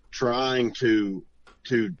trying to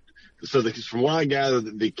from what I gather,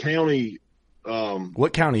 the county,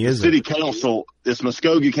 what county is it? City council, it's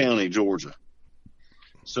Muskogee County, Georgia.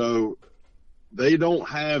 So they don't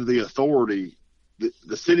have the authority.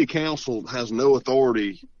 The city council has no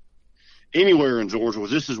authority anywhere in Georgia. Well,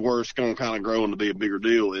 this is where it's going to kind of grow into be a bigger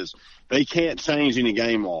deal. Is they can't change any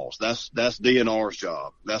game laws. That's DNR's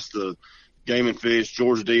job. That's the Game and Fish,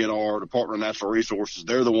 Georgia DNR, Department of Natural Resources.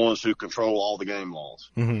 They're the ones who control all the game laws.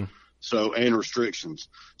 Mm-hmm. So, and restrictions.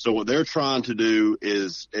 So what they're trying to do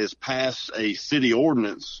is pass a city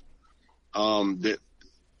ordinance, that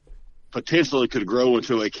potentially could grow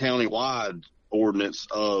into a countywide ordinance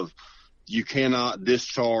of you cannot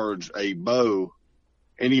discharge a bow,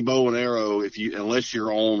 any bow and arrow unless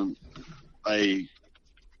you're on a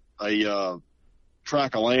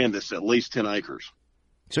tract of land that's at least 10 acres.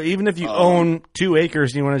 So even if you own 2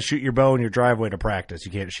 acres and you want to shoot your bow in your driveway to practice,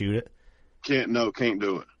 you can't shoot it? Can't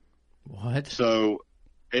do it. What? So,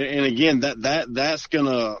 and again, that's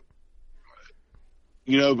gonna,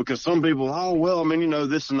 because some people,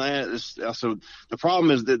 this and that. So the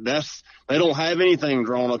problem is that they don't have anything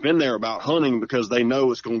drawn up in there about hunting because they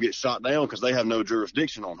know it's going to get shot down because they have no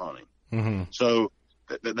jurisdiction on hunting. Mm-hmm. So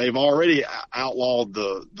they've already outlawed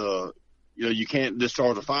you can't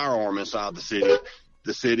discharge a firearm inside the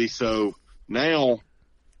city. So now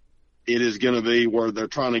it is going to be where they're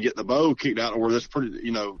trying to get the bow kicked out, where there's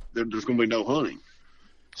there's going to be no hunting.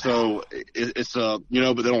 So it's but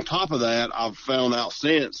then on top of that, I've found out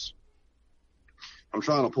since, I'm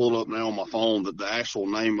trying to pull it up now on my phone, that the actual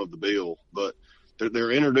name of the bill, but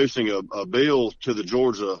they're introducing a bill to the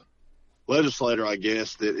Georgia legislator, I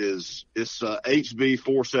guess, it's HB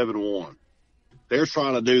 471. They're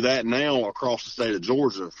trying to do that now across the state of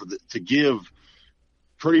Georgia to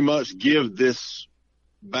pretty much give this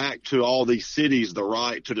back to all these cities the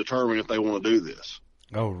right to determine if they want to do this.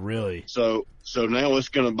 Oh, really? So now it's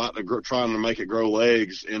trying to make it grow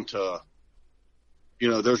legs into,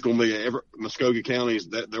 there's going to be Muskogee counties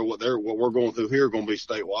that what we're going through here are going to be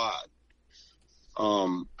statewide.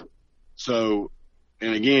 So,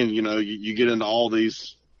 and again, you get into all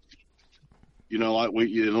these, like a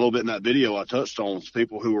little bit in that video I touched on,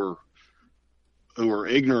 people who are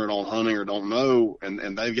ignorant on hunting or don't know,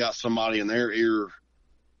 and they've got somebody in their ear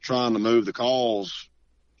trying to move the cause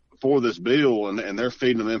for this bill, and they're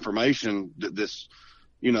feeding them information that's,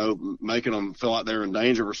 making them feel like they're in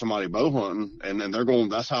danger for somebody bow hunting, and then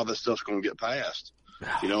that's how this stuff's going to get passed,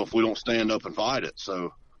 if we don't stand up and fight it.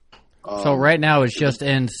 So right now it's just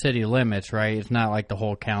in city limits, right? It's not like the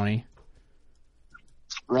whole county.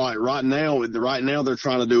 Right. Right now they're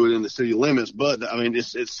trying to do it in the city limits, but I mean,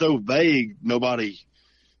 it's so vague.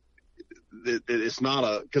 It's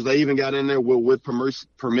not because they even got in there with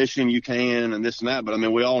permission you can and this and that. But I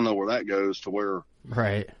mean, we all know where that goes to where,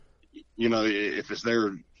 right. If it's there.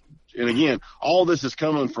 And again, all this is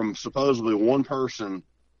coming from supposedly one person.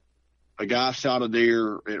 A guy shot a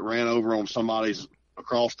deer. It ran over on somebody's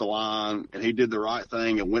across the line, and he did the right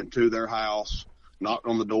thing and went to their house, knocked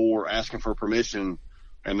on the door, asking for permission.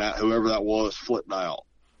 And that whoever that was flipped out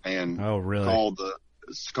and called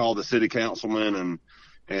the city councilman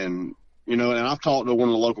and I've talked to one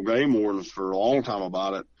of the local game wardens for a long time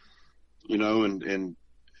about it, and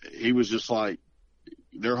he was just like,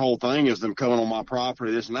 their whole thing is them coming on my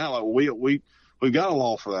property, this and that. Like, we've got a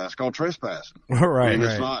law for that. It's called trespassing. Right. And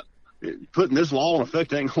it's not putting this law in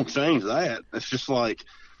effect ain't going to change that. It's just like,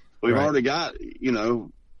 we've already got,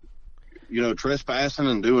 trespassing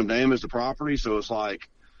and doing damage to property. So it's like,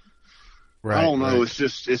 I don't know. Right. It's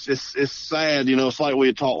just, it's sad. It's like we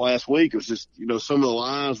had talked last week. It was just, some of the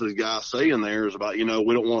lines that the guys say in there is about, we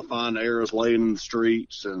don't want to find arrows laying in the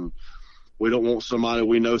streets, and we don't want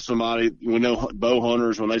we know bow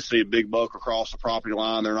hunters, when they see a big buck across the property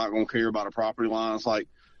line, they're not going to care about a property line. It's like,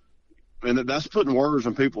 and that's putting words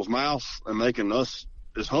in people's mouths and making us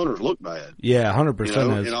as hunters look bad. Yeah,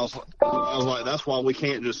 100%. And I was like, that's why we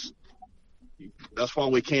can't just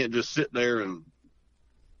sit there and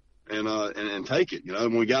take it,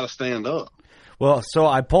 and we got to stand up. Well, so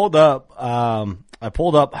I pulled up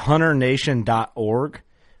hunternation.org,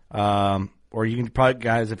 or you can probably,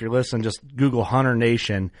 guys, if you're listening, just Google Hunter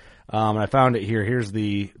Nation. And I found it here. Here's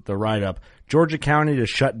the write-up. Georgia County to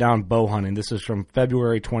shut down bow hunting. This is from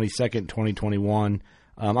February 22nd, 2021.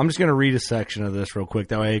 I'm just going to read a section of this real quick.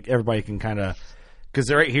 That way everybody can kind of,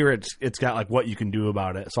 because right here it's got like what you can do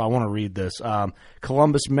about it. So I want to read this.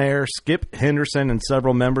 Columbus Mayor Skip Henderson and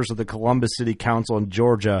several members of the Columbus City Council in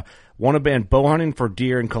Georgia want to ban bow hunting for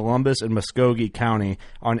deer in Columbus and Muskogee County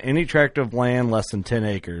on any tract of land less than 10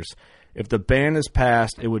 acres. If the ban is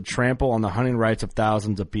passed, it would trample on the hunting rights of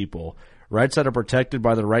thousands of people, rights that are protected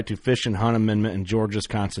by the Right to Fish and Hunt Amendment in Georgia's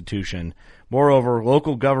Constitution. Moreover,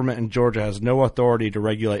 local government in Georgia has no authority to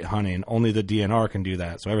regulate hunting. Only the DNR can do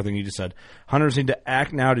that. So everything you just said. Hunters need to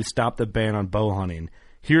act now to stop the ban on bow hunting.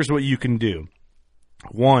 Here's what you can do.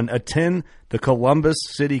 1. Attend the Columbus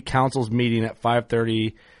City Council's meeting at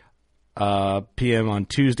 5:30 p.m. on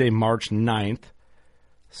Tuesday, March 9th.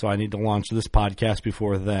 So I need to launch this podcast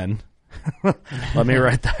before then. Let me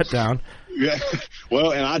write that down. Yeah.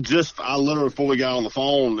 Well, and I literally, before we got on the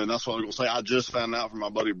phone, and that's what I was going to say, I just found out from my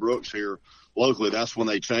buddy Brooks here locally, that's when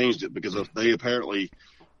they changed it, because they apparently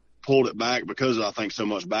pulled it back because of, I think, so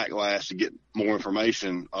much backlash to get more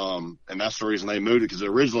information. And that's the reason they moved it, because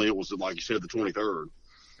originally it was, like you said, the 23rd.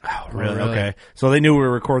 Oh, really? Okay. So they knew we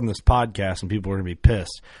were recording this podcast and people were going to be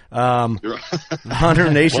pissed.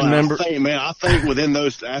 Hunter Nation member. I think within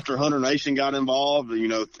those, after Hunter Nation got involved,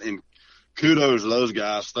 and kudos to those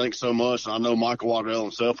guys. Thanks so much. I know Michael Waddell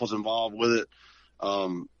himself was involved with it.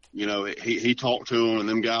 He talked to them, and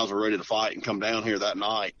them guys were ready to fight and come down here that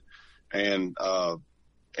night. And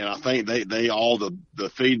I think they all the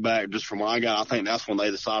feedback just from what I got, I think that's when they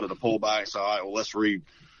decided to pull back. So, all right, well,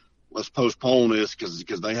 let's postpone this because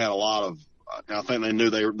they had a lot of. I think they knew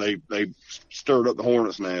they stirred up the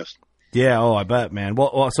hornet's nest. Yeah. Oh, I bet, man.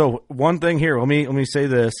 Well, so one thing here. Let me say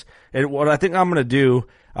this. And what I think I'm going to do.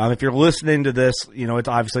 If you're listening to this, it's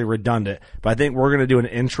obviously redundant, but I think we're going to do an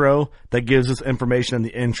intro that gives us information in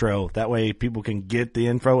the intro. That way people can get the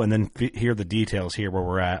info and then hear the details here where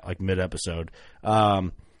we're at, like mid-episode.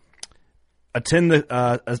 Attend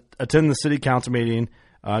the city council meeting,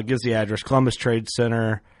 gives the address, Columbus Trade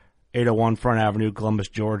Center, 801 Front Avenue, Columbus,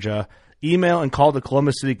 Georgia. Email and call the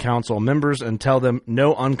Columbus City Council members and tell them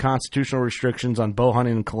no unconstitutional restrictions on bow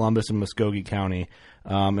hunting in Columbus and Muskogee County.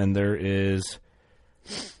 And there is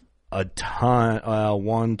a ton,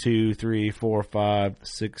 1, 2, 3, 4, 5,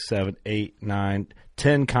 6, 7, 8, 9,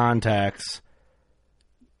 10 contacts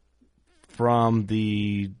from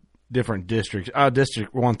the different districts.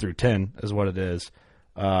 District 1 through 10 is what it is,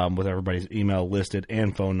 with everybody's email listed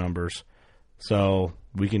and phone numbers. So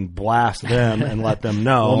we can blast them and let them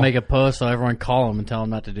know. We'll make a post so everyone call them and tell them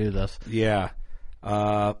not to do this. Yeah.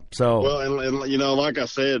 And like I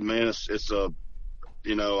said, man, it's a.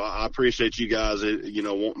 I appreciate you guys,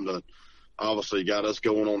 wanting to obviously got us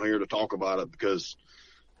going on here to talk about it because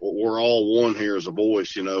we're all one here as a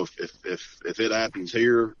voice. If it happens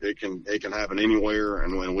here, it can happen anywhere,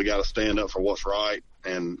 and when we got to stand up for what's right.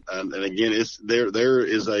 And again, it's there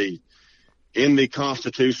is in the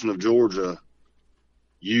Constitution of Georgia,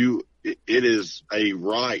 it is a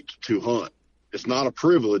right to hunt. It's not a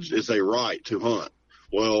privilege; it's a right to hunt.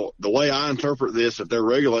 Well, the way I interpret this, if they're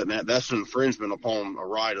regulating that's an infringement upon a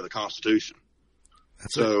right of the Constitution.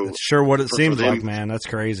 That's sure what it seems like, man. That's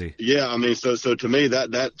crazy. Yeah, I mean, so to me,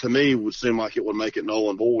 that to me would seem like it would make it null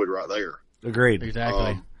and void right there. Agreed.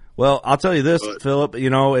 Exactly. Well, I'll tell you this, Phillip.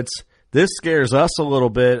 This scares us a little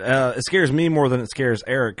bit. It scares me more than it scares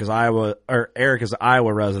Eric because Eric is an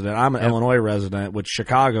Iowa resident. I'm an Illinois resident, which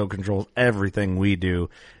Chicago controls everything we do,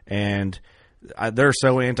 and they're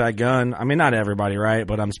so anti-gun. I mean, not everybody, right?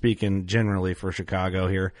 But I'm speaking generally for Chicago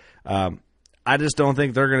here. I just don't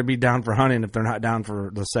think they're going to be down for hunting if they're not down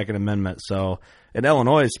for the Second Amendment. So, and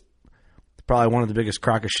Illinois is probably one of the biggest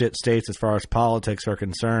crock of shit states as far as politics are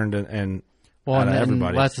concerned, and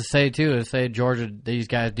everybody. What's to say too is say Georgia, these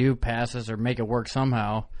guys do pass this or make it work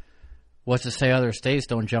somehow. What's to say other states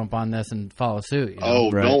don't jump on this and follow suit?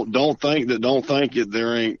 Right. Don't think that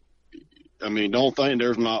there ain't. I mean, don't think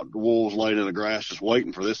there's not wolves laid in the grass just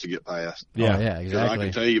waiting for this to get passed. Yeah, yeah, exactly. I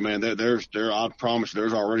can tell you, man, I promise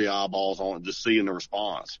there's already eyeballs on it just seeing the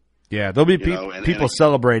response. Yeah, there'll be people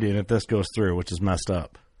celebrating if this goes through, which is messed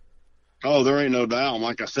up. Oh, there ain't no doubt. And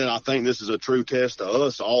like I said, I think this is a true test to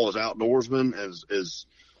us all as outdoorsmen, as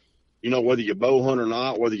whether you bow hunt or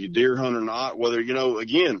not, whether you deer hunt or not, whether,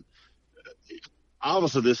 again,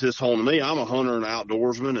 obviously this is home to me. I'm a hunter and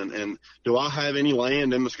outdoorsman, and do I have any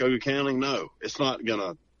land in Muskogee County? No, it's not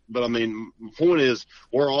gonna. But I mean, the point is,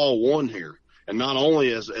 we're all one here, and not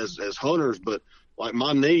only as hunters, but like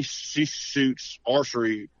my niece, she shoots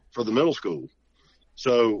archery for the middle school.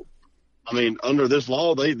 So, I mean, under this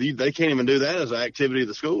law, they can't even do that as an activity of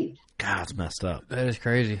the school. God, it's messed up. That is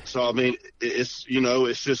crazy. So I mean, it's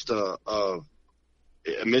it's just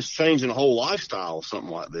it's changing the whole lifestyle of something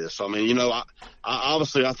like this. I mean, I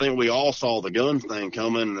obviously I think we all saw the gun thing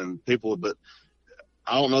coming and people, but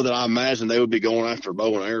I don't know that I imagine they would be going after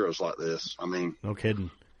bow and arrows like this. I mean, no kidding.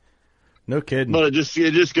 But it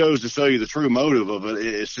just goes to show you the true motive of it.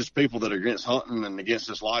 It's just people that are against hunting and against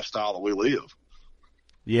this lifestyle that we live.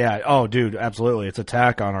 Yeah. Oh, dude, absolutely. It's an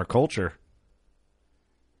attack on our culture.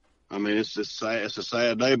 I mean, it's a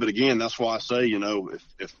sad day, but again, that's why I say,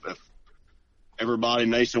 if everybody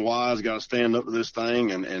nationwide's got to stand up to this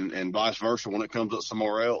thing and vice versa when it comes up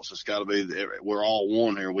somewhere else. It's got to be, we're all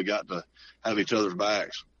one here. We got to have each other's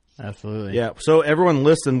backs. Absolutely. Yeah. So everyone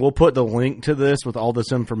listen, we'll put the link to this with all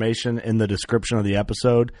this information in the description of the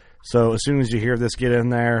episode. So as soon as you hear this, get in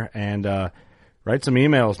there and write some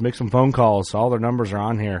emails, make some phone calls. All their numbers are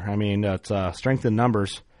on here. I mean, it's strength in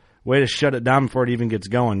numbers. Way to shut it down before it even gets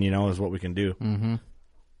going, is what we can do. Mm-hmm.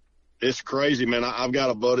 It's crazy, man. I've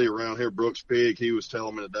got a buddy around here, Brooks Pig. He was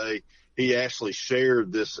telling me today, he actually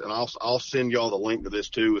shared this, and I'll send y'all the link to this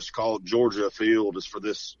too. It's called Georgia Afield. It's for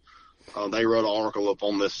this. They wrote an article up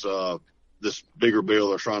on this this bigger bill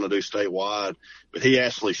they're trying to do statewide. But he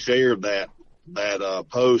actually shared that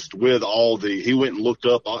post with he went and looked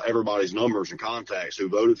up everybody's numbers and contacts who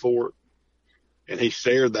voted for it. And he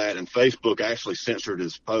shared that, and Facebook actually censored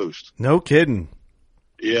his post. No kidding.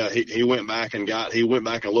 Yeah, he went back and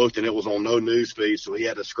looked, and it was on no news feed, so he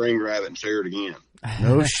had to screen grab it and share it again.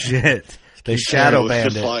 No shit. They shadow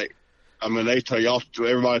banned it. Like, I mean,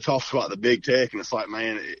 everybody talks about the big tech, and it's like,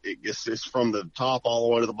 man, it's from the top all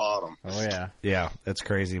the way to the bottom. Oh yeah, yeah, that's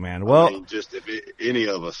crazy, man. Well, I mean, just any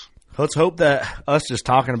of us. Let's hope that us just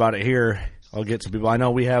talking about it here, I'll get some people. I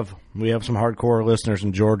know we have some hardcore listeners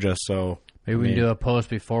in Georgia, so maybe we can do a post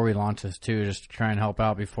before we launch this too, just to try and help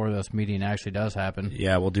out before this meeting actually does happen.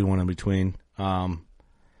 Yeah, we'll do one in between. Well,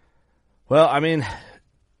 I mean,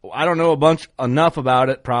 I don't know enough about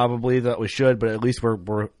it probably that we should, but at least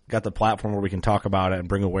we're got the platform where we can talk about it and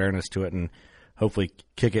bring awareness to it, and hopefully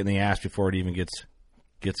kick it in the ass before it even gets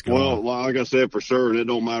going. Well, like I said, for sure, and it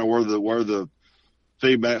don't matter where the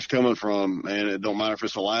feedback's coming from, and it don't matter if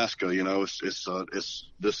it's Alaska. You know, it's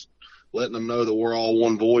just letting them know that we're all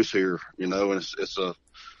one voice here. You know, and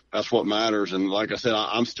that's what matters. And like I said,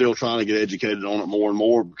 I'm still trying to get educated on it more and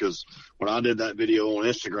more, because when I did that video on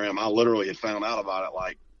Instagram, I literally had found out about it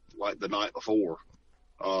like the night before,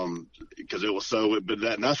 because it was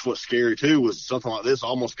and that's what's scary too, was something like this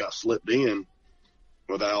almost got slipped in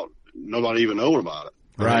without nobody even knowing about it.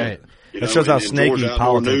 Right. That shows how snaky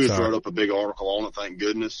politics News are. wrote up a big article on it, thank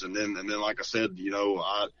goodness. And then like I said, you know,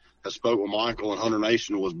 I spoke with Michael, and Hunter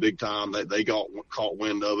Nation was big time. They caught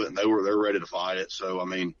wind of it, and they're ready to fight it. So I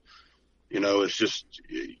mean, you know, it's just,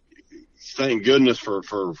 thank goodness for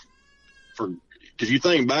because you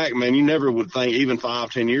think back, man, you never would think even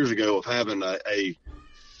 5-10 years ago of having a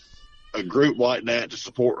group like that to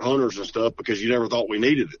support hunters and stuff, because you never thought we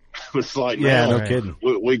needed it. But it's like, yeah, no kidding.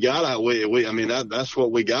 We got out. I mean, that's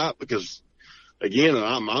what we got, because again, and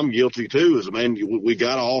I'm guilty too, is, man, we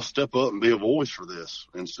got to all step up and be a voice for this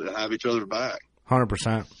and have each other's back.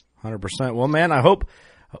 100%. Well, man, I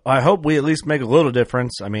hope we at least make a little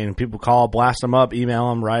difference. I mean, people call, blast them up, email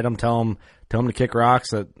them, write them, tell them to kick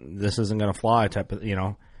rocks, that this isn't going to fly type of, you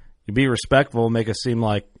know, you be respectful, make us seem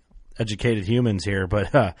like educated humans here,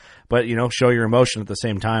 but you know, show your emotion at the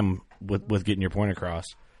same time with getting your point across.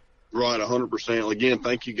 Right. 100%. Again,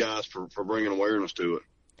 thank you guys for bringing awareness to it.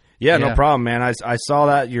 Yeah, no problem, man. I saw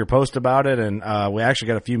that your post about it, and we actually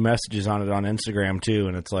got a few messages on it on Instagram too,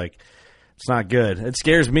 and it's like, it's not good. It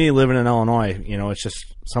scares me living in Illinois. You know, it's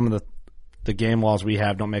just some of the game laws we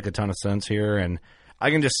have don't make a ton of sense here, and I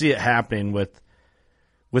can just see it happening with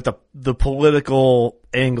the political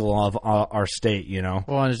angle of our state, you know.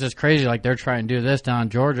 Well, and it's just crazy. Like, they're trying to do this down in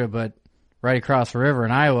Georgia, but right across the river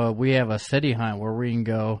in Iowa, we have a city hunt where we can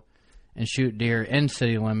go and shoot deer in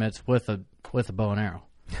city limits with a bow and arrow.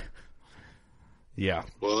 Yeah.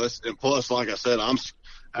 Well, and plus, like I said,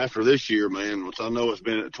 after this year, man, which I know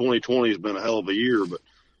 2020 has been a hell of a year, but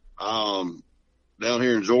down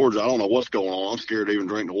here in Georgia, I don't know what's going on. I'm scared to even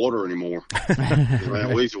drink the water anymore.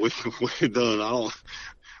 Man,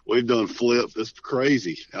 we've done flip. It's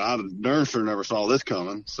crazy. I darn sure never saw this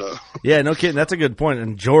coming. So yeah, no kidding. That's a good point.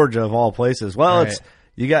 In Georgia, of all places, well, right.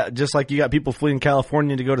 You got people fleeing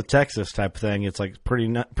California to go to Texas type of thing. It's like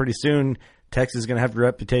pretty soon Texas is going to have the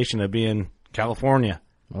reputation of being California.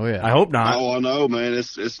 Oh yeah, I hope not. Oh, I know, man.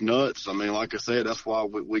 It's nuts. I mean, like I said, that's why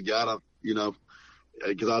we gotta, you know,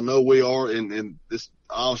 because I know we are, and this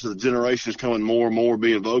obviously the generation is coming more and more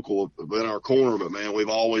being vocal in our corner. But man, we've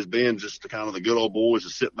always been just the kind of the good old boys to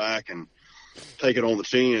sit back and take it on the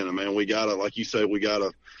chin. And man, we gotta, like you said, we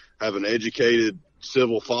gotta have an educated,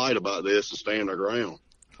 civil fight about this and stand our ground.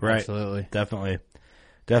 Right. Absolutely.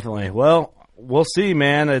 Definitely. Well, we'll see,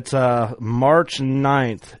 man. It's March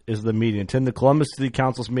 9th is the meeting. Attend the Columbus City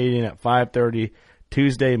Council's meeting at 5:30,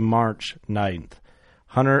 Tuesday, March 9th.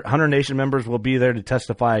 Hunter Nation members will be there to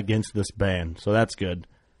testify against this ban, so that's good.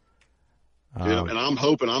 Yeah, and I'm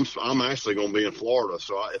hoping I'm actually going to be in Florida,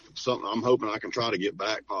 so I'm hoping I can try to get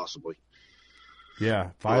back possibly. Yeah,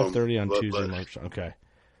 5:30 on Tuesday, March. Okay,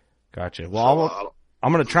 gotcha. Well,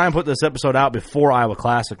 I'm going to try and put this episode out before Iowa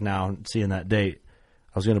Classic now, seeing that date.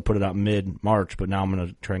 I was going to put it out mid-March, but now I'm going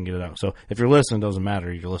to try and get it out. So if you're listening, it doesn't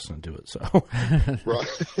matter. You're listening to it. So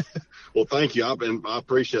right. Well, thank you. I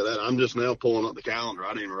appreciate that. I'm just now pulling up the calendar.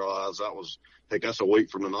 I didn't realize that's a week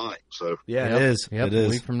from tonight. So yeah, it is. Yep, it is a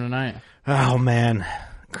week from tonight. Oh, man.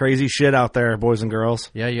 Crazy shit out there, boys and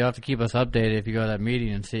girls. Yeah, you have to keep us updated if you go to that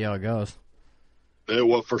meeting and see how it goes. Yeah,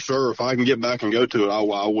 well, for sure. If I can get back and go to it, I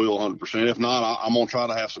will 100%. If not, I'm going to try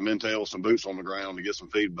to have some intel, some boots on the ground to get some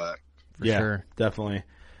feedback. For sure. Definitely.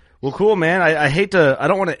 Well, cool, man. I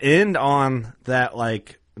don't want to end on that,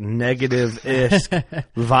 like, negative-ish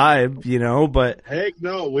vibe, you know, but Heck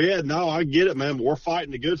no, I get it, man. But we're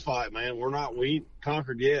fighting the good fight, man. We ain't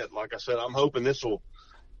conquered yet. Like I said, I'm hoping this will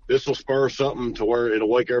spur something to where it'll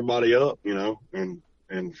wake everybody up, you know, and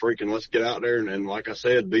freaking let's get out there and like I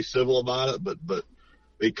said, be civil about it, but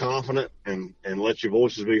be confident and let your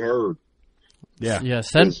voices be heard. Yeah.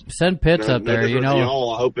 Send Pitts up there. You know,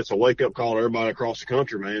 y'all, I hope it's a wake up call to everybody across the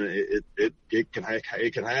country, man. It can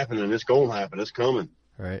happen, and it's going to happen. It's coming.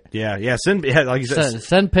 Right. Yeah. Like you said,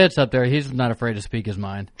 send Pitts up there. He's not afraid to speak his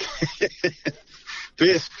mind.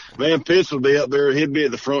 Pitts would be up there. He'd be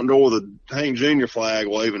at the front door with a Hank Jr. flag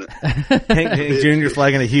waving it. Hank Jr.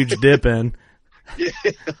 flag and a huge dip in.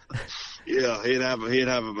 Yeah, he'd have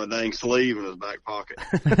a dang sleeve in his back pocket.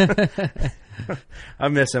 I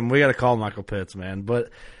miss him. We got to call Michael Pitts, man.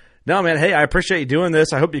 But no, man. Hey, I appreciate you doing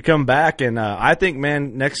this. I hope you come back, and I think,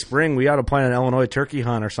 man, next spring we ought to plan an Illinois turkey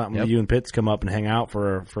hunt or something. Yep. You and Pitts come up and hang out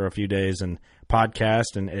for a few days and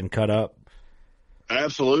podcast and cut up.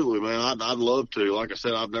 Absolutely, man. I'd love to. Like I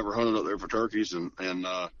said, I've never hunted up there for turkeys, and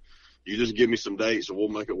you just give me some dates and we'll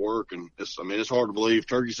make it work. And it's hard to believe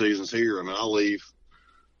turkey season's here. I mean,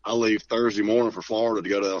 I leave Thursday morning for Florida to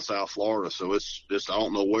go down South Florida. So it's I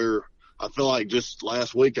don't know where. I feel like just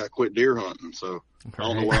last week I quit deer hunting, so I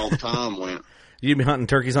don't know where all the time went. You be hunting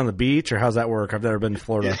turkeys on the beach, or how's that work? I've never been to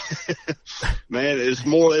Florida. Man, it's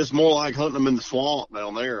more like hunting them in the swamp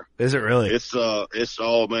down there. Is it really? It's down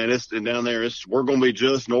there. We're going to be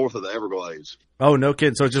just north of the Everglades. Oh, no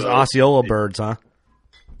kidding. So it's just Osceola birds, huh?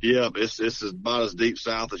 Yeah, it's about as deep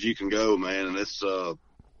south as you can go, man. And it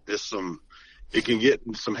can get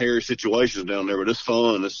in some hairy situations down there, but it's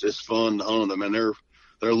fun. It's fun to hunt them. And they're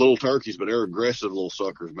little turkeys, but they're aggressive little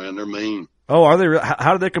suckers, man. They're mean. Oh, are they?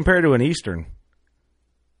 How do they compare to an Eastern?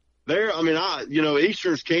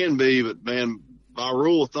 Easterns can be, but man, by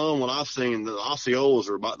rule of thumb, what I've seen, the Osceolas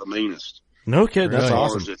are about the meanest. No kidding. That's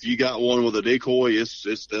awesome. If you got one with a decoy,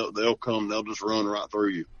 they'll come, they'll just run right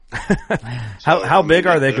through you. How big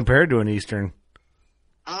are they compared to an Eastern?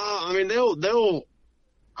 If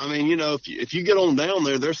you get on down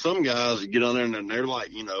there, there's some guys that get on there and they're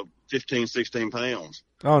like, 15, 16 pounds.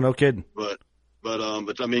 Oh, no kidding. But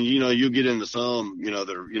you get into some, that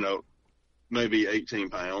are, maybe 18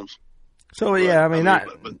 pounds. So yeah,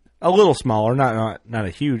 but a little smaller, not a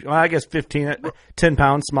huge. Well, I guess 10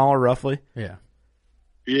 pounds smaller, roughly. Yeah.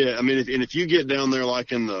 Yeah, if you get down there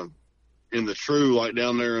like in the true, like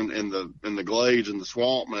down there in the glades and the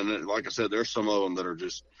swamp, man, like I said, there's some of them that are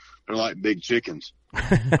just they're like big chickens.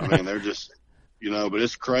 They're just but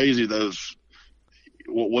it's crazy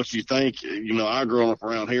what you think. I grew up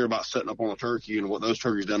around here about setting up on a turkey and what those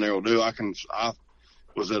turkeys down there will do. I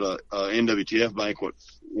was at a NWTF banquet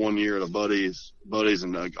one year at a buddies,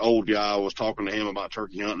 and the old guy was talking to him about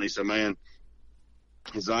turkey hunting. He said, man,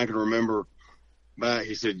 I can remember back,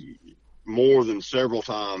 he said, more than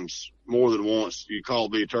once, you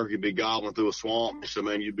called me a turkey, be gobbling through a swamp. He said,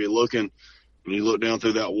 man, you'd be looking, and you look down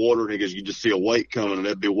through that water, and he goes, you just see a weight coming, and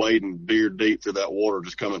they'd be wading beard deep through that water,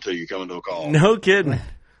 just coming to a call. No kidding.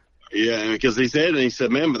 Yeah, because he said,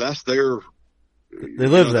 man, but that's their, they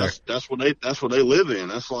live there. That's what they live in.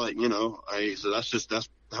 That's like, he said, that's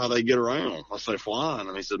how they get around. I say flying.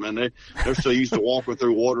 And he said, man, they're so used to walking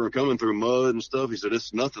through water and coming through mud and stuff. He said,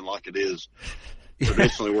 it's nothing like it is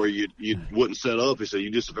traditionally where you wouldn't set up. He said,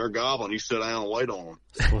 if they're gobbling, you sit down and wait on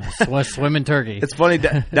them. Swimming turkey. It's funny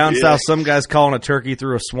down south, some guys calling a turkey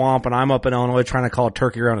through a swamp, and I'm up in Illinois trying to call a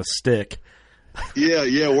turkey around a stick.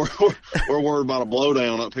 Yeah, we're worried about a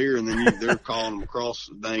blowdown up here, and then they're calling them across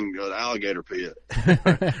the dang alligator pit.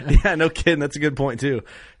 Yeah, no kidding. That's a good point too.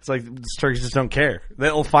 It's like turkeys just don't care.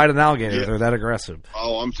 They'll fight an alligator. Yeah. They're that aggressive.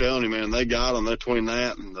 Oh, I'm telling you, man, they got them. They're between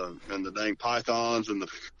that and the dang pythons and the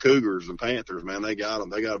cougars and panthers, man. They got them.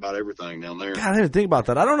 They got about everything down there. God, I didn't think about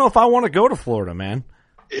that. I don't know if I want to go to Florida, man.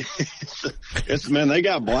 Man, they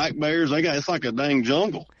got black bears. It's like a dang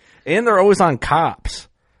jungle. And they're always on cops.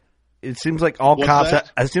 It seems like all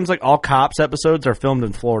cops episodes are filmed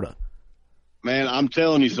in Florida. Man, I'm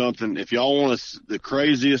telling you something. If y'all want the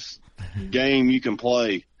craziest game you can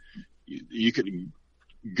play, you could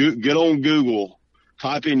get on Google,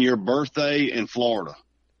 type in your birthday in Florida.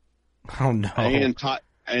 Oh no! And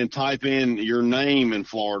type in your name in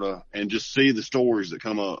Florida, and just see the stories that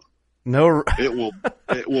come up. No,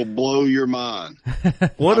 it will blow your mind.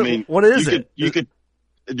 What is it? You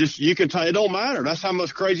can tell it don't matter. That's how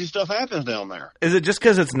much crazy stuff happens down there. Is it just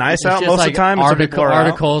because it's nice out most of the time?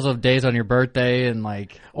 Articles of days on your birthday and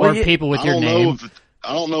people with your name.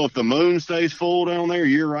 I don't know if the moon stays full down there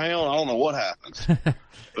year round. I don't know what happens.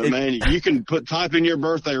 But man, you can type in your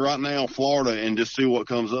birthday right now in Florida and just see what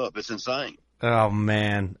comes up. It's insane. Oh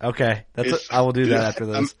man. Okay, I will do that after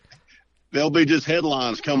this. There'll be just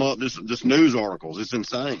headlines come up, just news articles. It's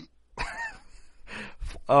insane.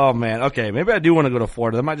 Oh man. Okay, maybe I do want to go to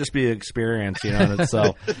Florida. That might just be an experience, you know. In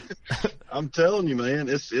itself. I'm telling you, man.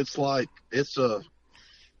 It's like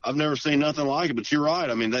I've never seen nothing like it. But you're right.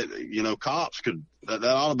 I mean, cops that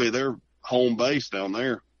ought to be their home base down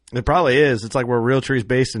there. It probably is. It's like where Realtree's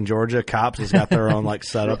based in Georgia. Cops has got their own like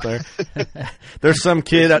setup there. There's some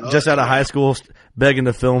kid just out of high school begging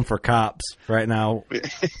to film for Cops right now.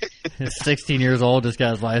 He's 16 years old, just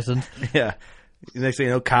got his license. Yeah. Next thing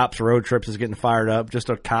you know, Cops Road Trips is getting fired up. Just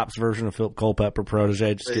a Cops version of Phillip Culpepper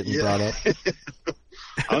protege just getting brought up.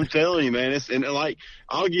 I'm telling you, man.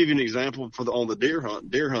 I'll give you an example on the deer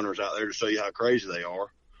hunters out there to show you how crazy they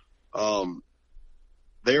are.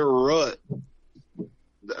 Their rut.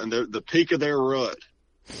 And the peak of their rut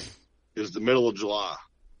is the middle of July.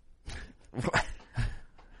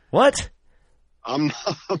 What? I'm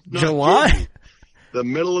not July? kidding. The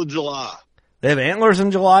middle of July. They have antlers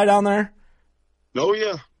in July down there? Oh,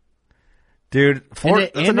 yeah. Dude,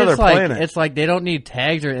 Florida, that's another it's like, planet. It's like they don't need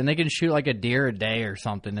tags, and they can shoot like a deer a day or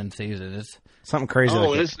something in season. It's something crazy.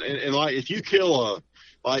 Oh, and like if you kill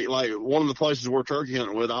like one of the places we're turkey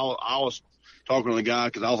hunting with, I was talking to the guy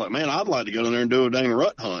because I was like, man, I'd like to go in there and do a dang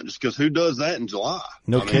rut hunt just because who does that in July?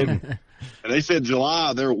 No kidding. And they said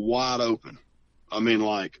July, they're wide open. I mean,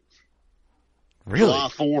 like, really? July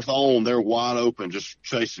 4th on, they're wide open, just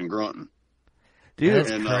chasing, grunting. Dude,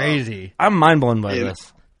 that's crazy. I'm mind blown by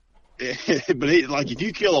this. But if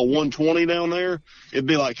you kill a 120 down there, it'd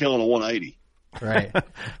be like killing a 180. Right. Well,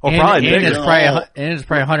 probably and bigger. It's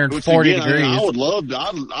probably 140 degrees. I would love to.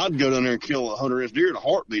 I'd go down there and kill a 100-inch deer in a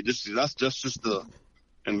heartbeat. That's just the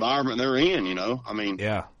environment they're in, you know. I mean,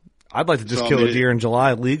 yeah, I'd like to just kill a deer in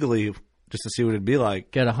July legally just to see what it'd be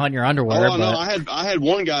like. Got to hunt your underwear. Oh, no, I had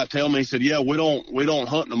one guy tell me. He said, "Yeah, we don't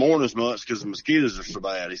hunt in the mornings much because the mosquitoes are so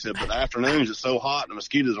bad." He said, "But the afternoons it's so hot, the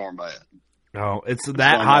mosquitoes aren't bad." No, it's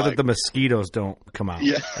that hot that the mosquitoes don't come out.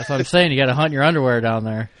 Yeah, that's what I'm saying. You got to hunt your underwear down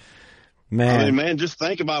there. Man. I mean, man, just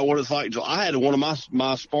think about what it's like. I had one of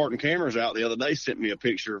my Spartan cameras out the other day, sent me a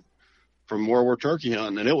picture from where we're turkey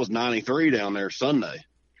hunting, and it was 93 down there Sunday.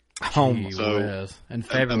 So in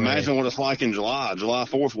February. Imagine what it's like in July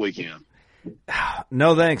 4th weekend.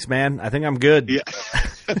 No thanks, man. I think I'm good. Yeah.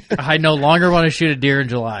 I no longer want to shoot a deer in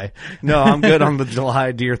July. No, I'm good on the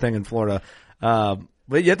July deer thing in Florida.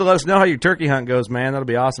 But you have to let us know how your turkey hunt goes, man. That'll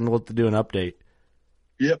be awesome. We'll have to do an update.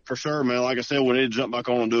 Yep, for sure, man. Like I said, we need to jump back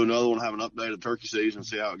on and do another one, have an update of turkey season,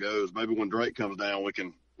 see how it goes. Maybe when Drake comes down,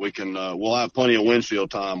 we'll have plenty of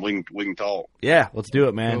windshield time. We can talk. Yeah, let's do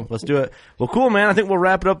it, man. Cool. Let's do it. Well, cool, man. I think we'll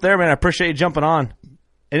wrap it up there, man. I appreciate you jumping on.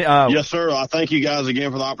 Yes, sir. I thank you guys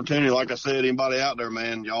again for the opportunity. Like I said, anybody out there,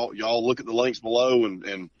 man, y'all look at the links below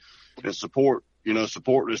and support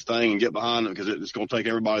this thing and get behind it because it's going to take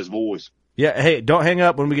everybody's voice. Yeah. Hey, don't hang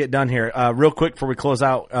up when we get done here. Real quick before we close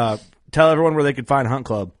out, tell everyone where they can find Hunt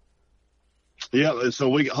Club. Yeah,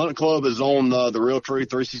 so Hunt Club is on the Realtree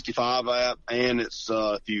 365 app, and it's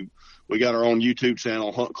we got our own YouTube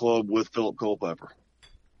channel, Hunt Club with Phillip Culpepper.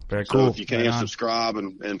 Very cool. So if you can subscribe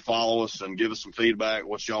and follow us and give us some feedback,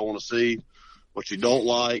 what y'all want to see, what you don't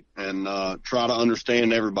like, and try to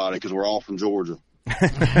understand everybody because we're all from Georgia.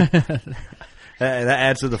 That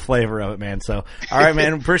adds to the flavor of it, man. So, all right,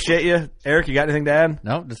 man. Appreciate you. Eric, you got anything to add?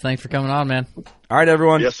 Nope. Just thanks for coming on, man. All right,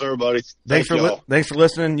 everyone. Yes, sir, buddy. Thanks for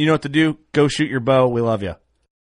listening. You know what to do. Go shoot your bow. We love you.